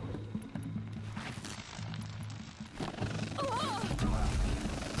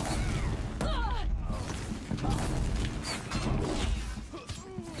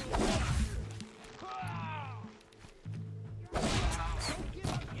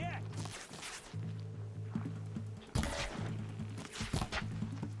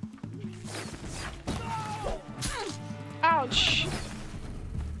 Ouch!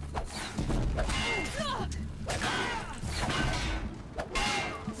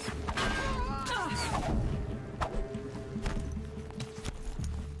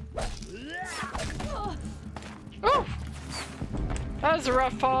 Oh! That was a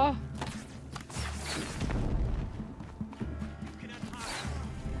rough fall.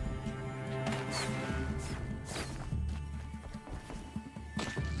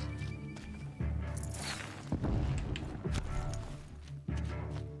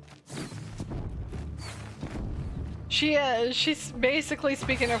 She is. She's basically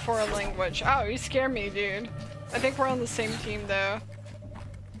speaking a foreign language. Oh, you scare me, dude. I think we're on the same team, though.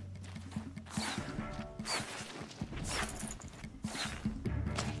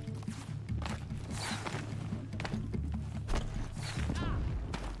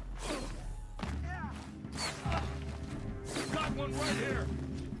 Got one right here.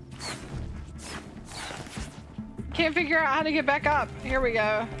 Can't figure out how to get back up. Here we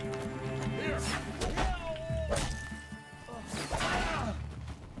go. Here.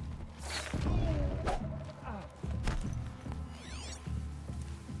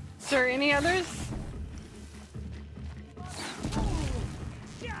 Is there any others?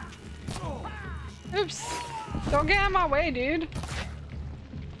 Oops. Don't get out of my way, dude.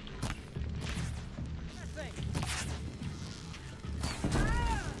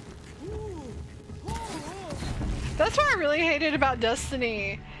 That's what I really hated about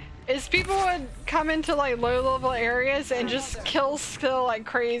Destiny, is people would come into like low-level areas and just kill like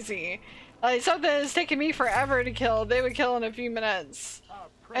crazy. Like something that's taken me forever to kill, they would kill in a few minutes.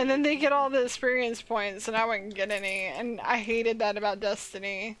 And then they get all the experience points and I wouldn't get any, and I hated that about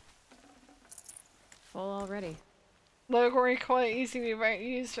Destiny. Full already. Low recoil, easy to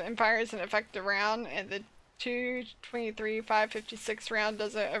use, and fires an effective round, and the 223 556 round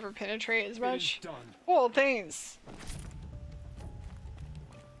doesn't over penetrate as much. Well, thanks.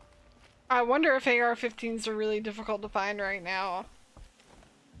 I wonder if AR-15s are really difficult to find right now.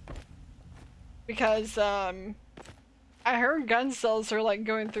 Because, I heard gun sales are like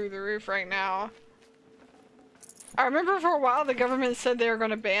going through the roof right now. I remember for a while the government said they were going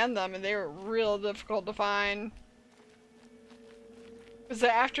to ban them and they were real difficult to find. Was it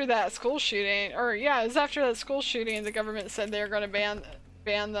after that school shooting? Or yeah, it was after that school shooting the government said they were going to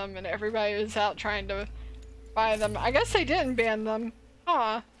ban them and everybody was out trying to buy them. I guess they didn't ban them.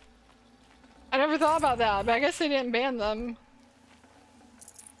 Huh. I never thought about that, but I guess they didn't ban them.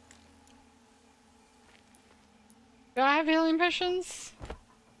 Do I have healing potions?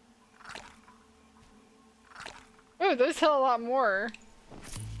 Oh, those heal a lot more.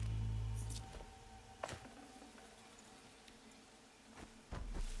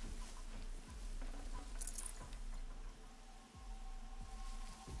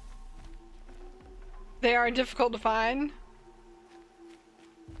 They are difficult to find.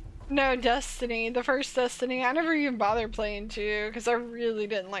 No, Destiny. The first Destiny. I never even bothered playing 2 because I really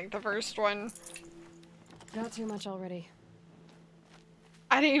didn't like the first one. Got too much already.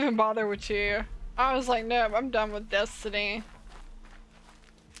 I didn't even bother with 2. I was like, no, I'm done with Destiny.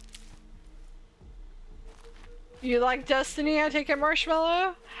 You like Destiny? I take it,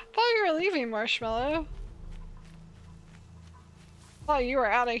 Marshmallow? Thought you were leaving, Marshmallow. Thought you were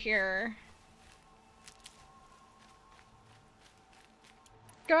out of here.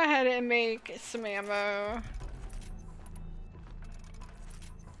 Go ahead and make some ammo.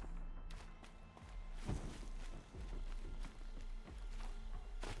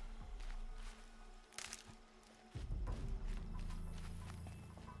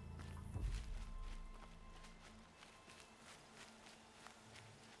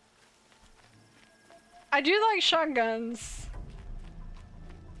 I do like shotguns.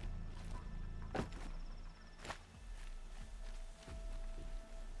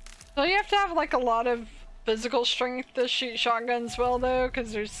 So you have to have like a lot of physical strength to shoot shotguns well though,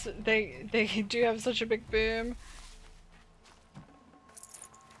 because they do have such a big boom.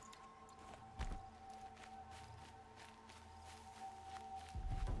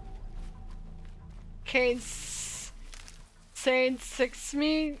 Cade Sade 6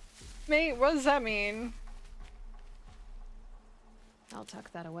 mate? What does that mean? I'll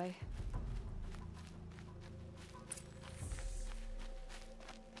tuck that away.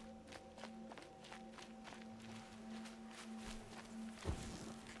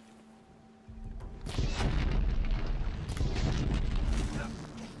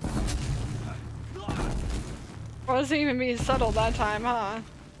 Wasn't even being subtle that time, huh?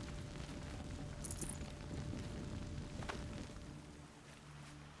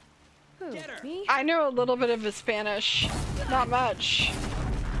 Who, me? I know a little bit of Spanish. Not much.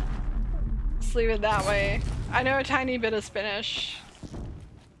 Let's leave it that way. I know a tiny bit of Spanish.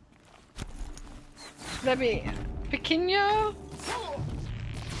 That'd be pequeño?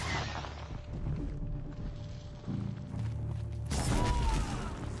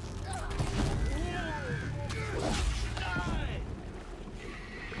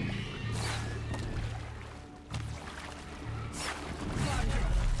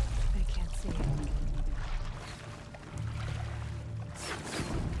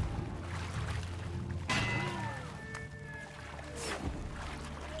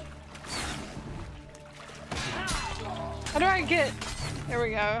 How do I get... There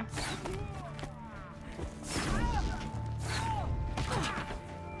we go.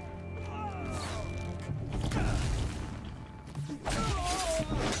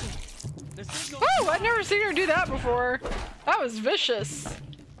 Oh, I've never seen her do that before. That was vicious. Got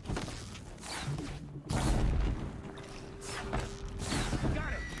it.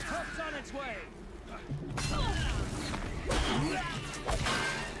 Hook's on its way.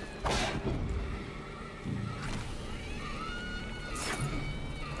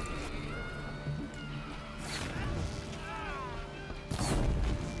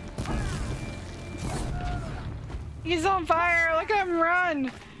 He's on fire! Look at him run!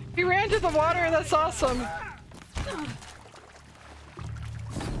 He ran to the water, that's awesome! You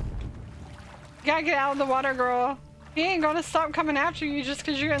gotta get out of the water, girl. He ain't gonna stop coming after you just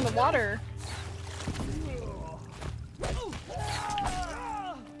because you're in the water.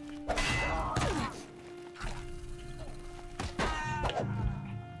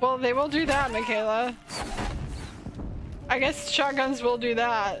 Well, they will do that, Michaela. I guess shotguns will do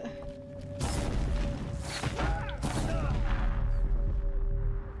that.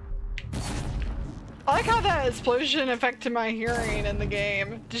 I like how that explosion affected my hearing in the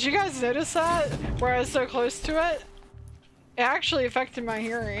game. Did you guys notice that? Where I was so close to it? It actually affected my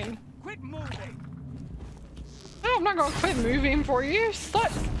hearing. Quit moving. No, I'm not gonna quit moving for you. Stop.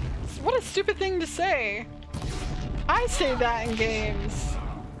 What a stupid thing to say. I say that in games.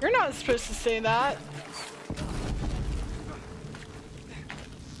 You're not supposed to say that.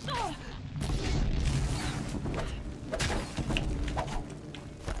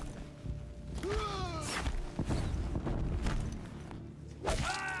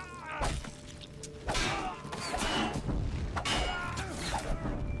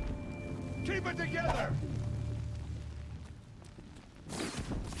 Keep it together!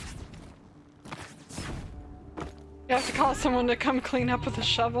 You have to call someone to come clean up with a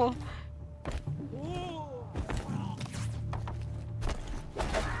shovel.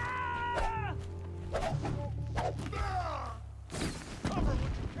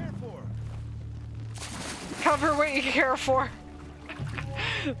 Cover what you care for.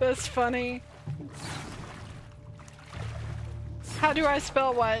 That's funny. How do I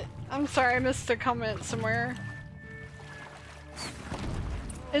spell what? I'm sorry, I missed a comment somewhere.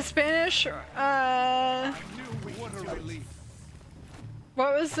 In Spanish,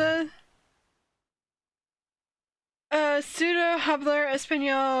 what was the? Pseudo hablar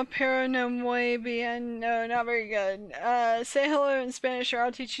español, pero no muy bien. No, not very good. Say hello in Spanish or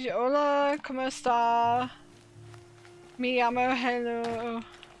I'll teach you. Hola, ¿cómo está? Me llamo, hello.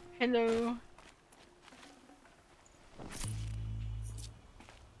 Hello.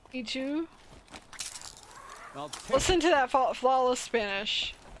 Me too. Listen to that flawless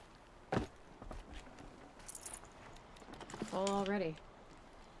Spanish. Full already.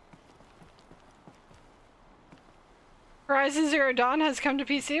 Horizon Zero Dawn has come to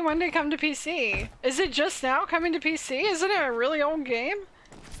PC? When did it come to PC? Is it just now coming to PC? Isn't it a really old game?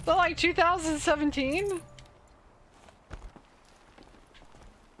 Is it like 2017?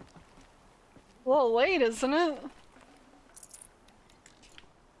 A little late, isn't it?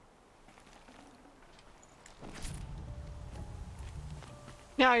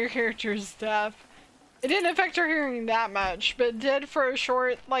 Now your character is deaf. It didn't affect her hearing that much, but it did for a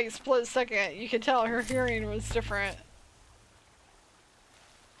short, like, split second. You could tell her hearing was different.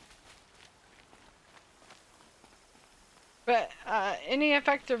 But any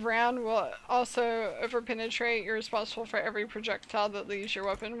effective round will also overpenetrate. You're responsible for every projectile that leaves your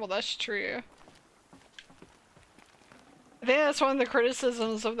weapon. Well, that's true. I think that's one of the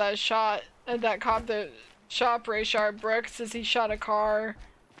criticisms of that shot, that cop that shot Rayshard Brooks, is he shot a car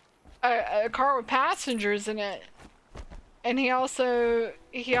with passengers in it, and he also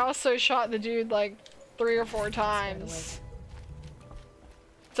shot the dude like 3 or 4 times.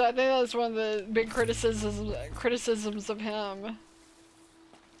 So I think that's one of the big criticisms of him.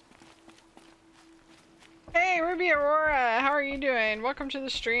 Hey, Ruby Aurora, how are you doing? Welcome to the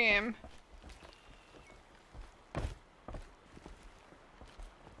stream.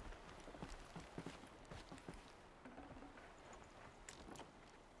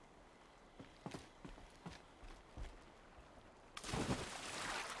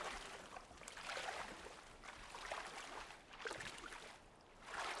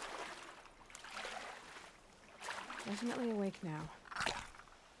 Definitely awake now.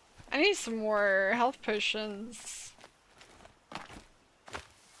 I need some more health potions.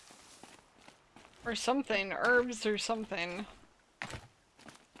 Or something. Herbs or something.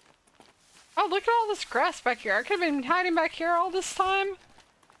 Oh, look at all this grass back here. I could have been hiding back here all this time.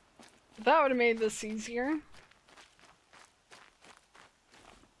 That would have made this easier.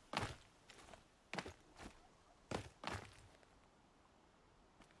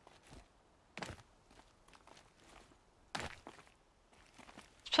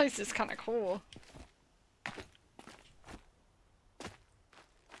 This place is kind of cool.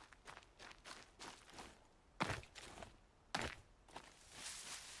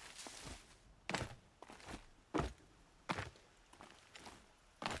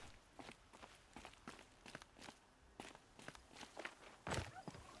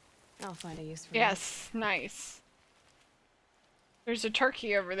 I'll find a use for Yes, nice. There's a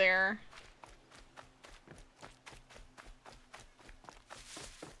turkey over there.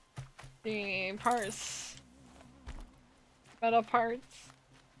 The parts. Metal parts.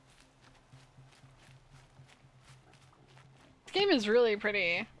 This game is really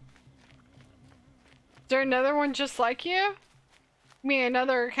pretty. Is there another one just like you? You mean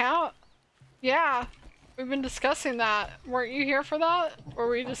another account? Yeah. We've been discussing that. Weren't you here for that? Where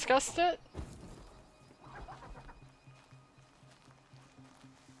we discussed it?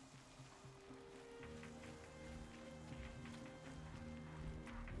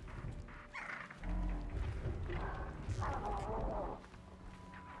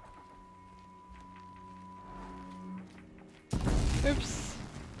 Oops.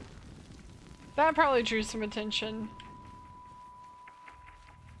 That probably drew some attention.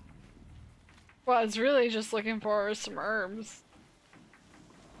 Well, I was really just looking for some herbs.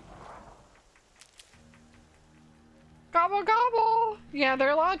 Gobble gobble! Yeah, there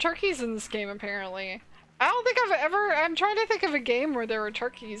are a lot of turkeys in this game, apparently. I don't think I've ever... I'm trying to think of a game where there were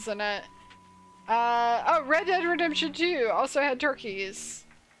turkeys in it. Oh, Red Dead Redemption 2 also had turkeys.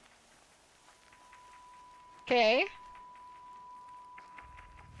 Okay.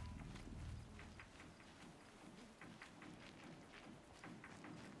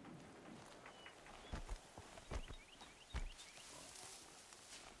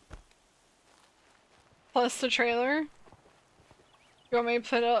 plus the trailer. You want me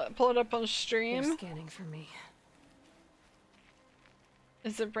to pull it up on They're stream? scanning for me.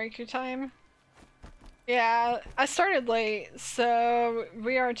 Is it breaker time? Yeah, I started late, so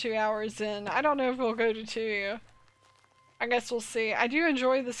we are 2 hours in. I don't know if we'll go to 2. I guess we'll see. I do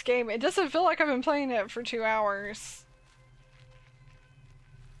enjoy this game. It doesn't feel like I've been playing it for 2 hours.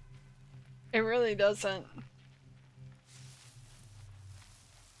 It really doesn't.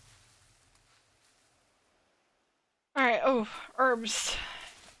 Alright, oh, herbs.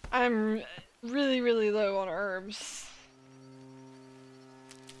 I'm really low on herbs.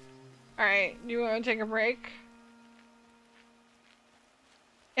 Alright, do you want to take a break?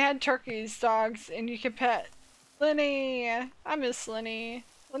 It had turkeys, dogs, and you could pet Lenny. I miss Lenny.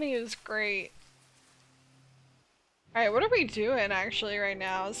 Lenny is great. Alright, what are we doing actually right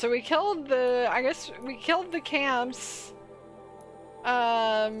now? So we killed the, I guess we killed the camps.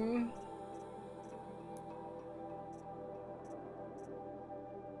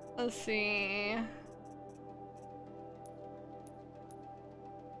 Let's see.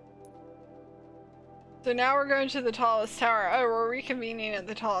 So now we're going to the tallest tower. Oh, we're reconvening at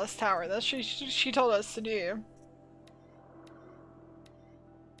the tallest tower. That's what she told us to do.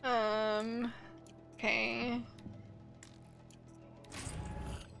 Okay.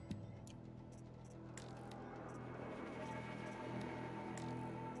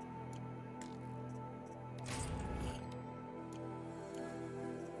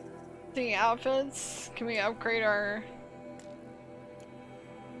 The outfits. Can we upgrade our...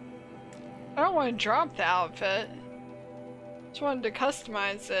 I don't want to drop the outfit. Just wanted to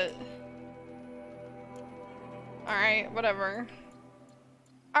customize it. Alright, whatever.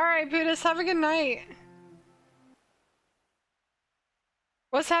 Alright, Buddhist, have a good night.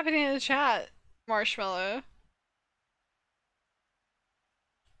 What's happening in the chat, Marshmallow?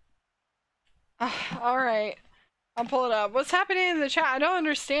 Alright. I'll pull it up. What's happening in the chat? I don't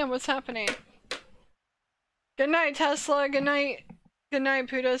understand what's happening. Good night, Tesla. Good night. Good night,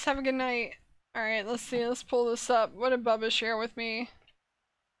 Pudas. Have a good night. Alright, let's see. Let's pull this up. What did Bubba share with me?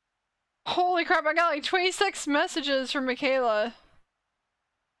 Holy crap, I got like 26 messages from Michaela.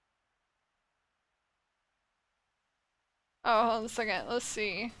 Oh, hold on a second. Let's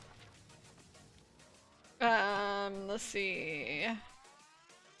see. Let's see.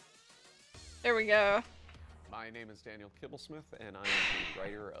 There we go. My name is Daniel Kibblesmith, and I'm the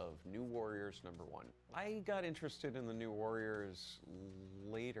writer of New Warriors #1. I got interested in the New Warriors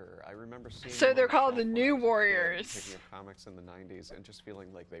later. I remember seeing. So them they're on the called the shelf when New I was a kid, Warriors. picking up comics in the '90s and just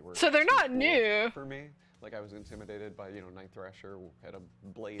feeling like they were. So they're too not cool new. for me. Like I was intimidated by, you know, Night Thrasher had a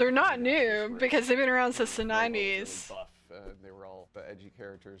blade. They're not coming out of his new wrist. because they've been around since the Rambo was really 90s. buff. They were all the edgy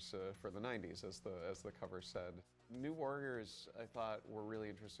characters for the '90s, as the cover said. New Warriors, I thought, were really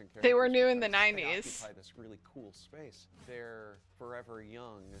interesting characters. They were new in the because they 90s. occupy this really cool space. They're forever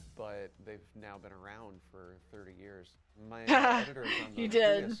young, but they've now been around for 30 years. My editors on the You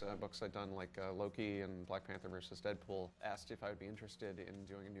did. previous books I'd done, like Loki and Black Panther vs. Deadpool, asked if I would be interested in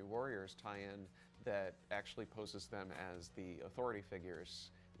doing a New Warriors tie-in that actually poses them as the authority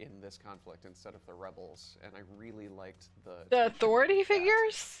figures in this conflict instead of the rebels, and I really liked the authority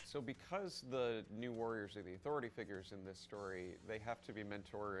figures? So because the New Warriors are the authority figures in this story, they have to be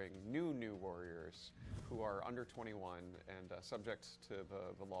mentoring new Warriors who are under 21 and subject to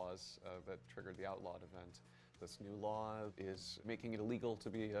the laws that triggered the outlawed event. This new law is making it illegal to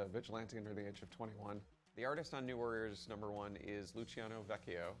be a vigilante under the age of 21. The artist on New Warriors #1 is Luciano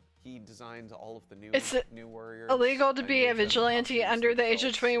Vecchio. He designed all of the New Warriors. Illegal to and be a made them vigilante costumes under the that age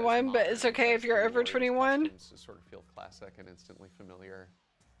of felt as 21, but modern it's okay as if you're the over Warriors 21? costumes to sort of feel classic and instantly familiar.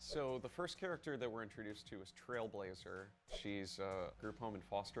 So the first character that we're introduced to is Trailblazer. She's a group home and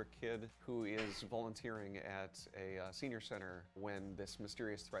foster kid who is volunteering at a senior center when this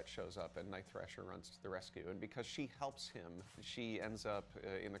mysterious threat shows up and Night Thrasher runs to the rescue. And because she helps him, she ends up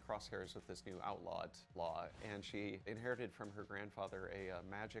in the crosshairs of this new outlawed law. And she inherited from her grandfather a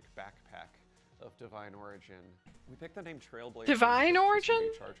magic backpack of divine origin. We picked the name Trailblazer. Divine because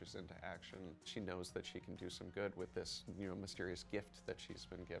origin? She charges into action. She knows that she can do some good with this, you know, mysterious gift that she's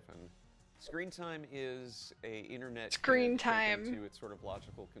been given. Screen time is a internet Screen kid taken time. to its sort of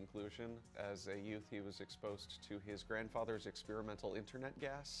logical conclusion. As a youth, he was exposed to his grandfather's experimental internet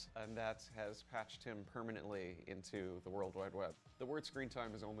gas, and that has patched him permanently into the World Wide Web. The word screen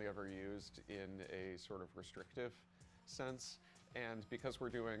time is only ever used in a sort of restrictive sense. And because we're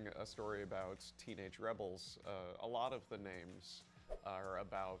doing a story about teenage rebels, a lot of the names are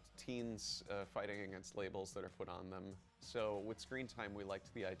about teens fighting against labels that are put on them. So with screen time, we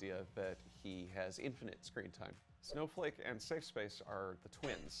liked the idea that he has infinite screen time. Snowflake and Safe Space are the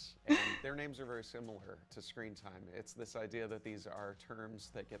twins, and their names are very similar to screen time. It's this idea that these are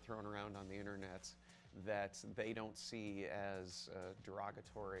terms that get thrown around on the internet that they don't see as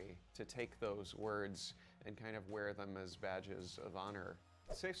derogatory, to take those words and kind of wear them as badges of honor.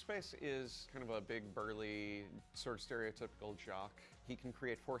 Safe Space is kind of a big, burly, sort of stereotypical jock. He can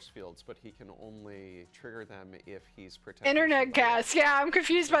create force fields, but he can only trigger them if he's protected. Internet gas. Yeah, I'm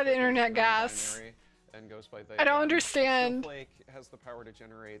confused by the internet gas. And goes by they, I don't understand. Snowflake has the power to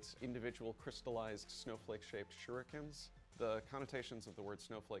generate individual crystallized snowflake-shaped shurikens. The connotations of the word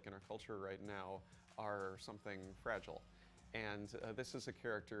snowflake in our culture right now are something fragile. And this is a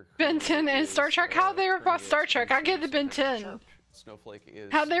character who Ben 10 and Star Trek. How'd they rip off Star Trek? I get the Ben 10. Snowflake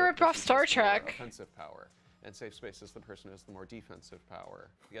is how'd they rip off Star the more Trek? offensive power, and Safe Space is the person who has the more defensive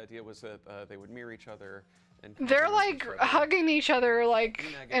power. The idea was that they would mirror each other. And they're like hugging each other like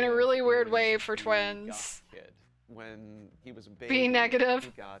in a really weird way for twins. Kid. When he was a baby, B negative.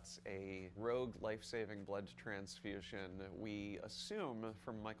 He got a rogue life-saving blood transfusion. We assume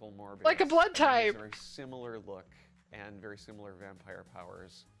from Michael Morbius. Like a blood type. Very similar look and very similar vampire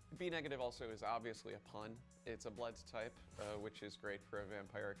powers. B negative also is obviously a pun. It's a blood type, which is great for a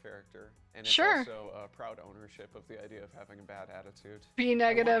vampire character. And it's also a proud ownership of the idea of having a bad attitude. B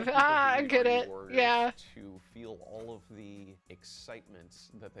negative. Ah, I get it. Yeah. To feel all of the excitement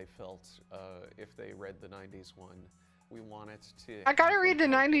that they felt if they read the 90s one. We wanted to... I gotta read the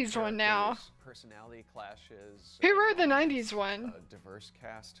 90s one now. Personality clashes. Who wrote the 90s one? A diverse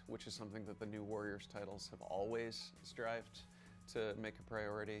cast, which is something that the New Warriors titles have always strived to make a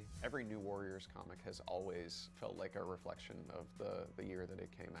priority. Every New Warriors comic has always felt like a reflection of the year that it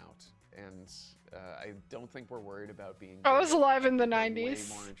came out. And I don't think we're worried about being... I was alive in the 90s. I'm way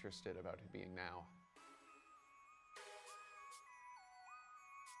more interested about it being now.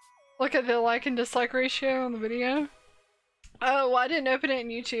 Look at the like and dislike ratio on the video. Oh, well, I didn't open it in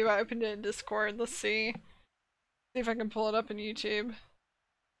YouTube. I opened it in Discord. Let's see. See if I can pull it up in YouTube.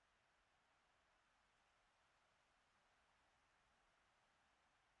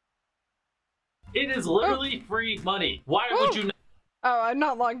 It is literally free money. Why would you not? Oh, I'm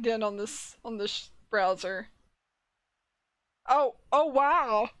not logged in on this browser. Oh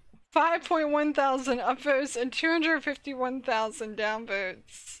wow. 5.1 thousand upvotes and 251,000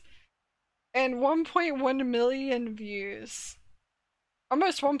 downvotes. And 1.1 million views.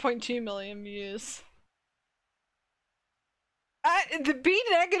 Almost 1.2 million views. The B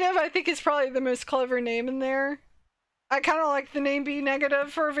negative I think is probably the most clever name in there. I kind of like the name B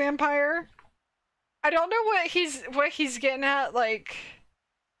negative for a vampire. I don't know what he's getting at, like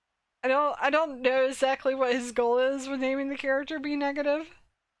I don't know exactly what his goal is with naming the character B negative.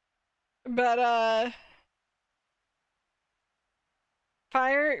 But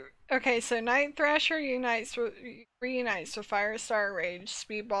okay, so Night Thrasher reunites with Firestar, Rage,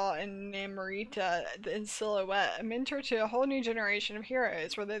 Speedball, and Namorita in Silhouette, a mentor to a whole new generation of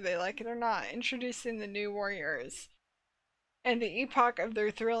heroes, whether they like it or not, introducing the new warriors and the epoch of their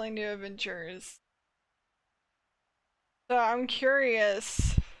thrilling new adventures. So I'm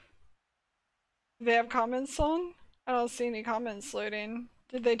curious. Do they have comments on? I don't see any comments loading.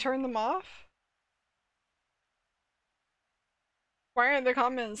 Did they turn them off? Why aren't the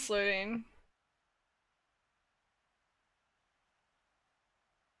comments loading?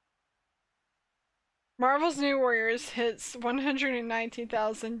 Marvel's New Warriors hits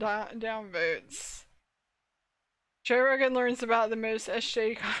 119,000 downvotes. Joe Rogan learns about the most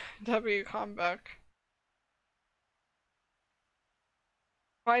SJW comic book.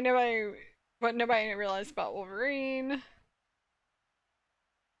 What nobody realized about Wolverine.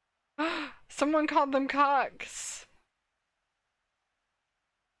 Someone called them cocks.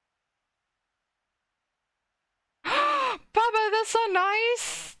 Baba, that's not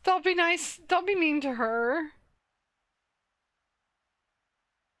nice. Don't be nice. Don't be mean to her.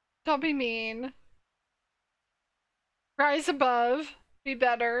 Don't be mean. Rise above. Be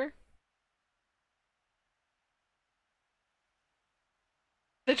better.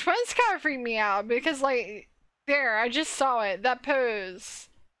 The twins kind of freak me out because, like, there, I just saw it. That pose.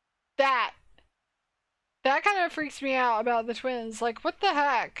 That kind of freaks me out about the twins. Like, what the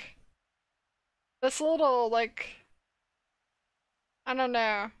heck? This little, like, I don't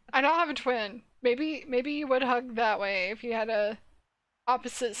know. I don't have a twin. Maybe you would hug that way if you had a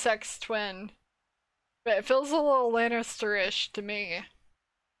opposite sex twin. But it feels a little Lannister-ish to me.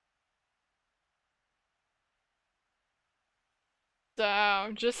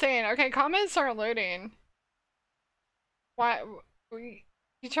 So, just saying. Okay, comments aren't loading. Why?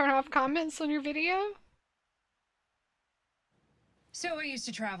 You turn off comments on your video? So I used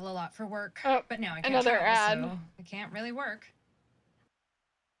to travel a lot for work, Oh, but now I can't another travel, ad. so I can't really work.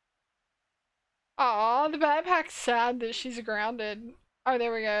 Aw, the backpack's sad that she's grounded. Oh,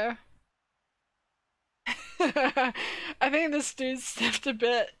 there we go. I think this dude sniffed a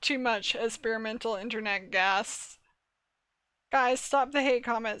bit too much experimental internet gas. Guys, stop the hate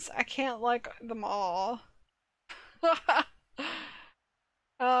comments. I can't like them all.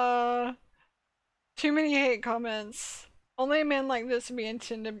 Too many hate comments. Only a man like this would be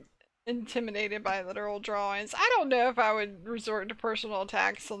intimidated by literal drawings. I don't know if I would resort to personal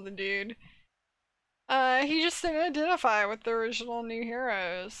attacks on the dude. He just didn't identify with the original new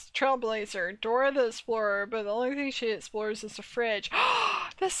heroes. Trailblazer, Dora the Explorer, but the only thing she explores is the fridge.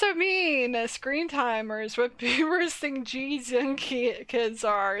 That's so mean! Screen timers, what boomers think G's young kids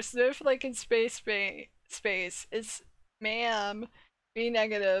are. Snowflake in space. It's ma'am. Be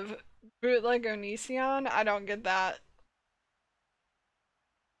negative. Bootleg Onision? I don't get that.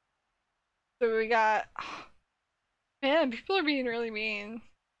 So we got... Man, people are being really mean.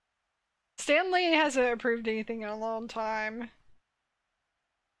 Stanley hasn't approved anything in a long time.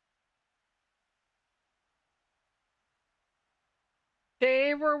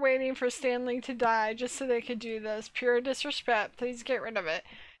 They were waiting for Stanley to die just so they could do this. Pure disrespect. Please get rid of it.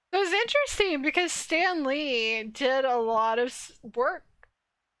 It was interesting because Stan Lee did a lot of work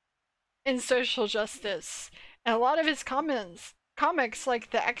in social justice. And a lot of his comics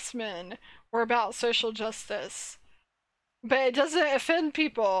like the X-Men were about social justice. But it doesn't offend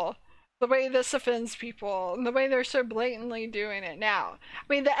people the way this offends people, and the way they're so blatantly doing it now. I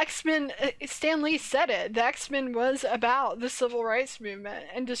mean, the X-Men, Stan Lee said it, the X-Men was about the civil rights movement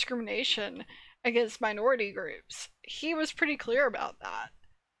and discrimination against minority groups. He was pretty clear about that.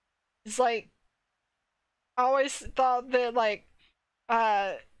 It's like, I always thought that, like,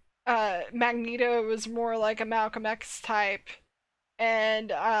 Magneto was more like a Malcolm X type, and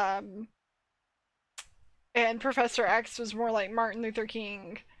Professor X was more like Martin Luther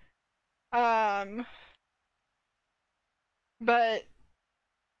King. But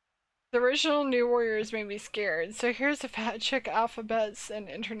the original New Warriors made me scared. So here's a fat chick alphabets and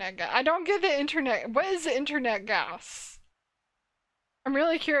internet gas. I don't get the internet. What is the internet gas? I'm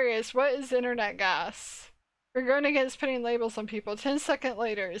really curious. What is internet gas? We're going against putting labels on people. 10-second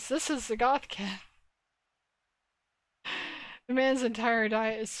later. This is the goth kid. The man's entire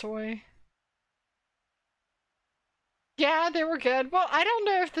diet is soy. Yeah, they were good. Well, I don't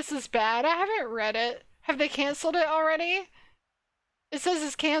know if this is bad. I haven't read it. Have they canceled it already? It says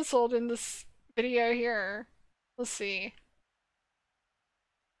it's canceled in this video here. Let's see.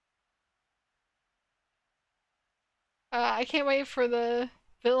 I can't wait for the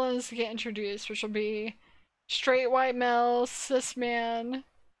villains to get introduced, which will be straight white male, cis man,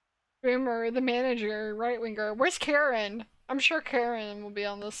 boomer, the manager, right winger. Where's Karen? I'm sure Karen will be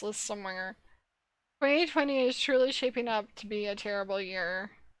on this list somewhere. 2020 is truly shaping up to be a terrible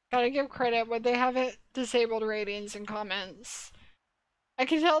year. Gotta give credit when they haven't disabled ratings and comments. I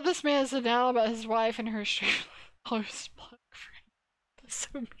can tell this man is denial about his wife and her extremely close blood friend. That's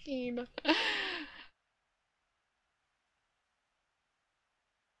so mean.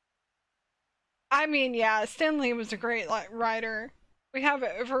 I mean, yeah, Stan Lee was a great writer. We have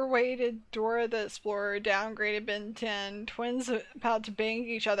overweighted Dora the Explorer, downgraded Ben 10, twins about to bang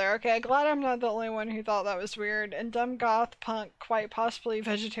each other. Okay, glad I'm not the only one who thought that was weird. And dumb goth punk, quite possibly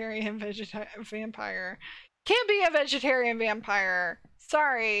vegetarian vampire. Can't be a vegetarian vampire.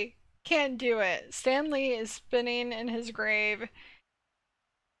 Sorry, can't do it. Stan Lee is spinning in his grave.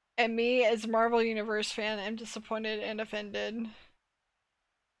 And me, as a Marvel Universe fan, am disappointed and offended.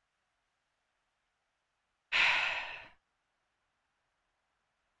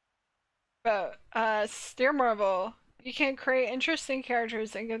 But, dear Marvel, you can create interesting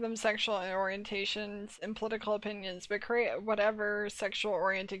characters and give them sexual orientations and political opinions, but create whatever sexual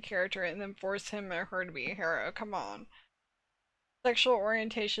oriented character and then force him or her to be a hero. Come on. Sexual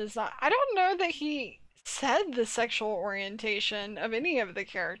orientation is not— I don't know that he said the sexual orientation of any of the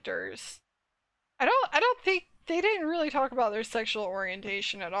characters. I don't think they didn't really talk about their sexual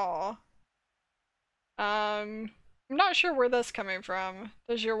orientation at all. I'm not sure where that's coming from.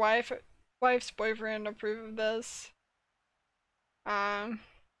 Does your wife's boyfriend approve of this?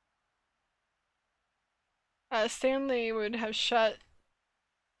 Stan Lee would have shut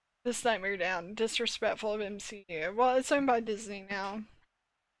this nightmare down. Disrespectful of MCU. Well, it's owned by Disney now.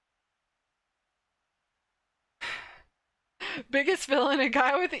 Biggest villain, a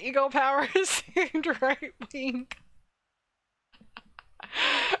guy with eagle powers and right wing.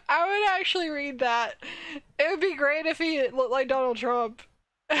 I would actually read that. It would be great if he looked like Donald Trump.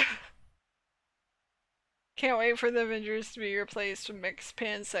 Can't wait for the Avengers to be replaced with mixed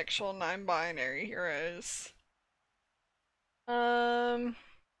pansexual non-binary heroes. That's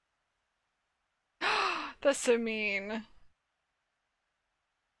so mean.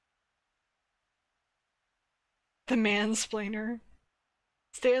 The mansplainer.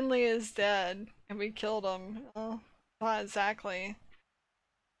 Stanley is dead, and we killed him. Oh, not exactly.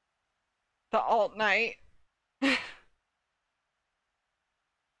 The alt knight.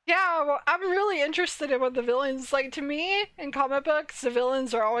 Yeah, well, I'm really interested in what the villains like. To me, in comic books, the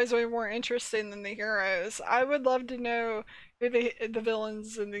villains are always way more interesting than the heroes. I would love to know who the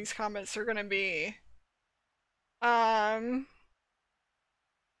villains in these comics are gonna be. I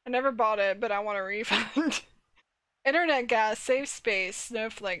never bought it, but I want a refund. Internet gas, safe space,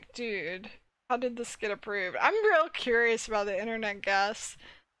 snowflake, dude. How did this get approved? I'm real curious about the internet gas.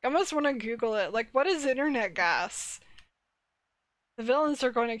 I almost want to Google it. Like, what is internet gas? The villains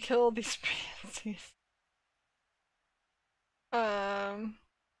are going to kill these pansies. The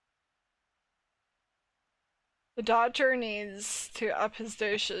doctor needs to up his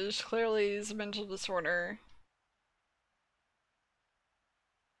dosage. Clearly, he's a mental disorder.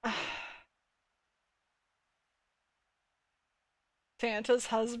 Santa's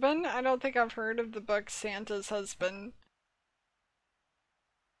husband? I don't think I've heard of the book Santa's Husband.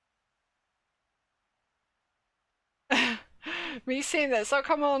 Me seeing this, oh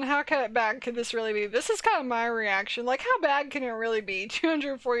come on, how bad could this really be? This is kind of my reaction. Like, how bad can it really be?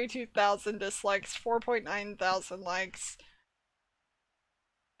 242,000 dislikes, 4.9 thousand likes.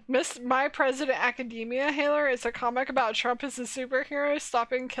 My President Academia Hailer is a comic about Trump as a superhero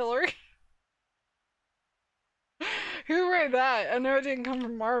stopping Hillary. Who wrote that? I know it didn't come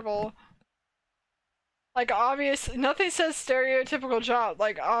from Marvel. Like, nothing says stereotypical job.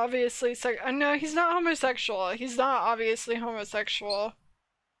 Like, obviously, no, he's not homosexual. He's not obviously homosexual.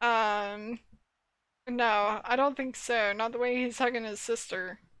 No, I don't think so. Not the way he's hugging his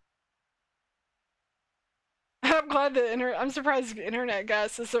sister. I'm glad I'm surprised the internet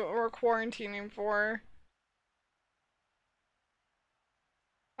gas isn't what we're quarantining for.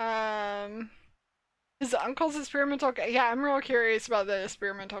 His uncle's experimental yeah, I'm real curious about the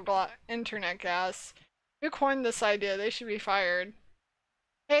experimental internet gas. Who coined this idea? They should be fired.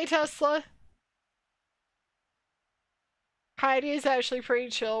 Hey, Tesla. Heidi is actually pretty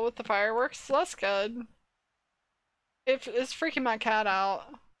chill with the fireworks, so that's good. It's freaking my cat out.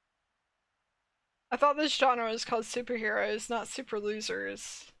 I thought this genre was called superheroes, not super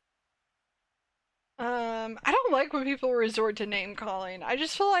losers. I don't like when people resort to name calling. I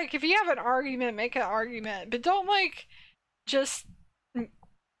just feel like if you have an argument, make an argument, but don't like just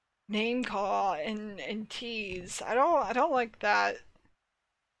name call and tease. I don't like that.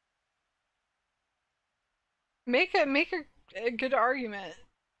 Make a good argument.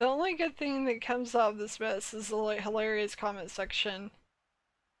 The only good thing that comes out of this mess is the hilarious comment section.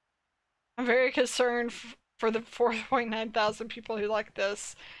 I'm very concerned for the 4.9 thousand people who like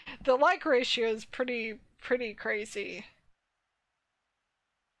this. The like ratio is pretty crazy.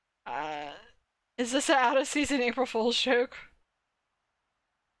 Is this an out of season April Fool's joke?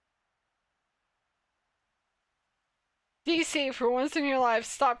 DC, for once in your life,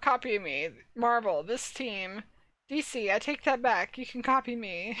 stop copying me. Marvel, this team. DC, I take that back. You can copy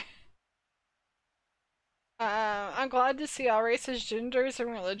me. I'm glad to see all races, genders, and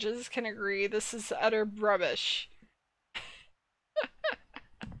religions can agree this is utter rubbish.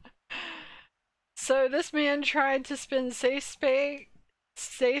 So this man tried to spin safe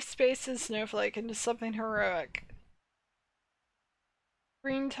space and Snowflake into something heroic.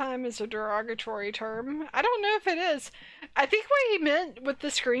 Screen time is a derogatory term. I don't know if it is. I think what he meant with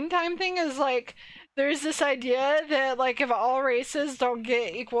the screen time thing is like there's this idea that like if all races don't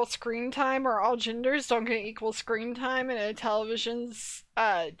get equal screen time or all genders don't get equal screen time in a television's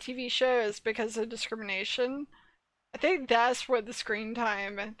TV show is because of discrimination. I think that's where the screen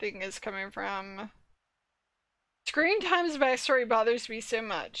time thing is coming from. Screen time's backstory bothers me so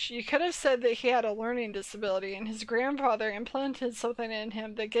much. You could have said that he had a learning disability and his grandfather implanted something in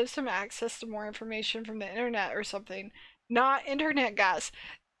him that gives him access to more information from the internet or something. Not internet gas.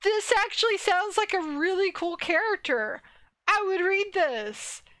 This actually sounds like a really cool character. I would read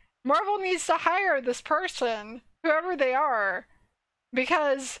this. Marvel needs to hire this person, whoever they are,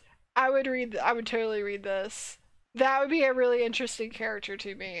 because I would totally read this. That would be a really interesting character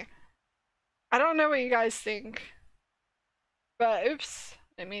to me. I don't know what you guys think, but oops,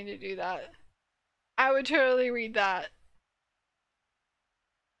 I didn't mean to do that. I would totally read that.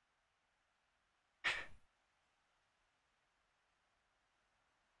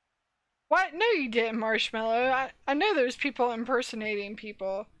 What? No, you didn't, Marshmallow. I know there's people impersonating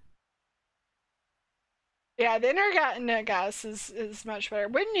people. Yeah, the internet gas is much better.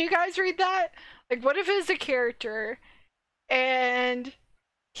 Wouldn't you guys read that? Like, what if it's a character and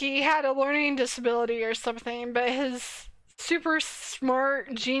he had a learning disability or something, but his super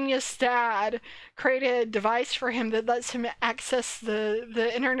smart genius dad created a device for him that lets him access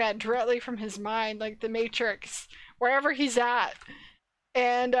the internet directly from his mind, like the Matrix, wherever he's at,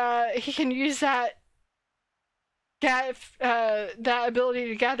 and he can use that ability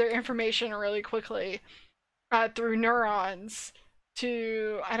to gather information really quickly through neurons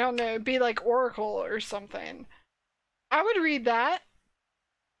to, I don't know, be like Oracle or something. I would read that.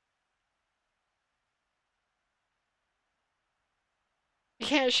 You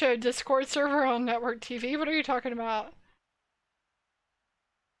can't show a Discord server on network TV? What are you talking about?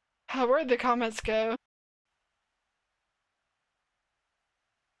 Where'd the comments go?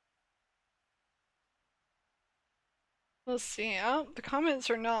 Let's see. Oh, the comments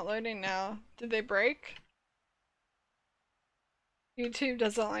are not loading now. Did they break? YouTube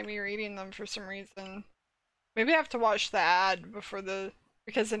doesn't like me reading them for some reason. Maybe I have to watch the ad before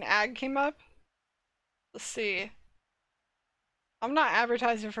because an ad came up? Let's see. I'm not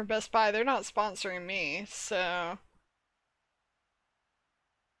advertising for Best Buy. They're not sponsoring me, so...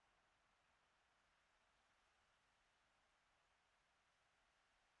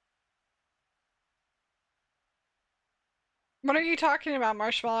 What are you talking about,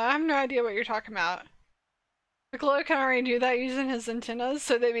 Marshmallow? I have no idea what you're talking about. Piccolo can already do that using his antennas,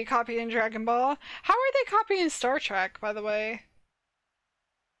 so they'd be copying Dragon Ball. How are they copying Star Trek, by the way?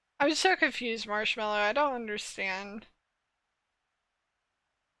 I'm so confused, Marshmallow. I don't understand.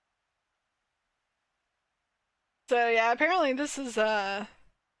 So yeah, apparently this is I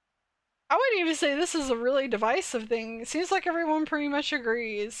wouldn't even say this is a really divisive thing. It seems like everyone pretty much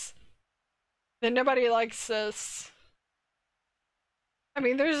agrees that nobody likes this. I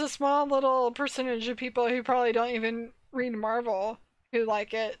mean, there's a small little percentage of people who probably don't even read Marvel who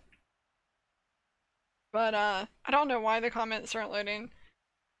like it. But I don't know why the comments aren't loading.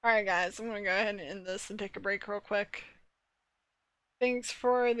 Alright guys, I'm gonna go ahead and end this and take a break real quick. Thanks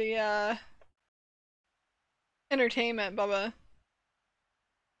for the entertainment, Bubba.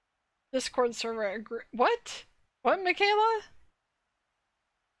 Discord server what? What, Michaela?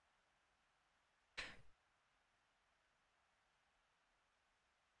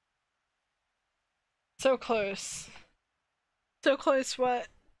 So close. So close, what?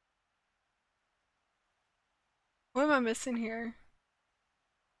 What am I missing here?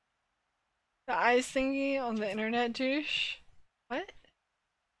 The eyes thingy on the internet, douche? What?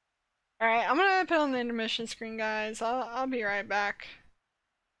 Alright, I'm gonna put on the intermission screen, guys. I'll be right back.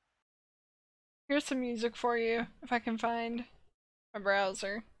 Here's some music for you, if I can find my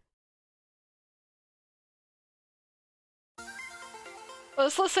browser.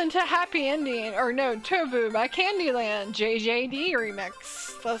 Let's listen to Happy Ending, or no, Tobu by Candyland, JJD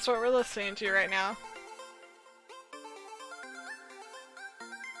remix. That's what we're listening to right now.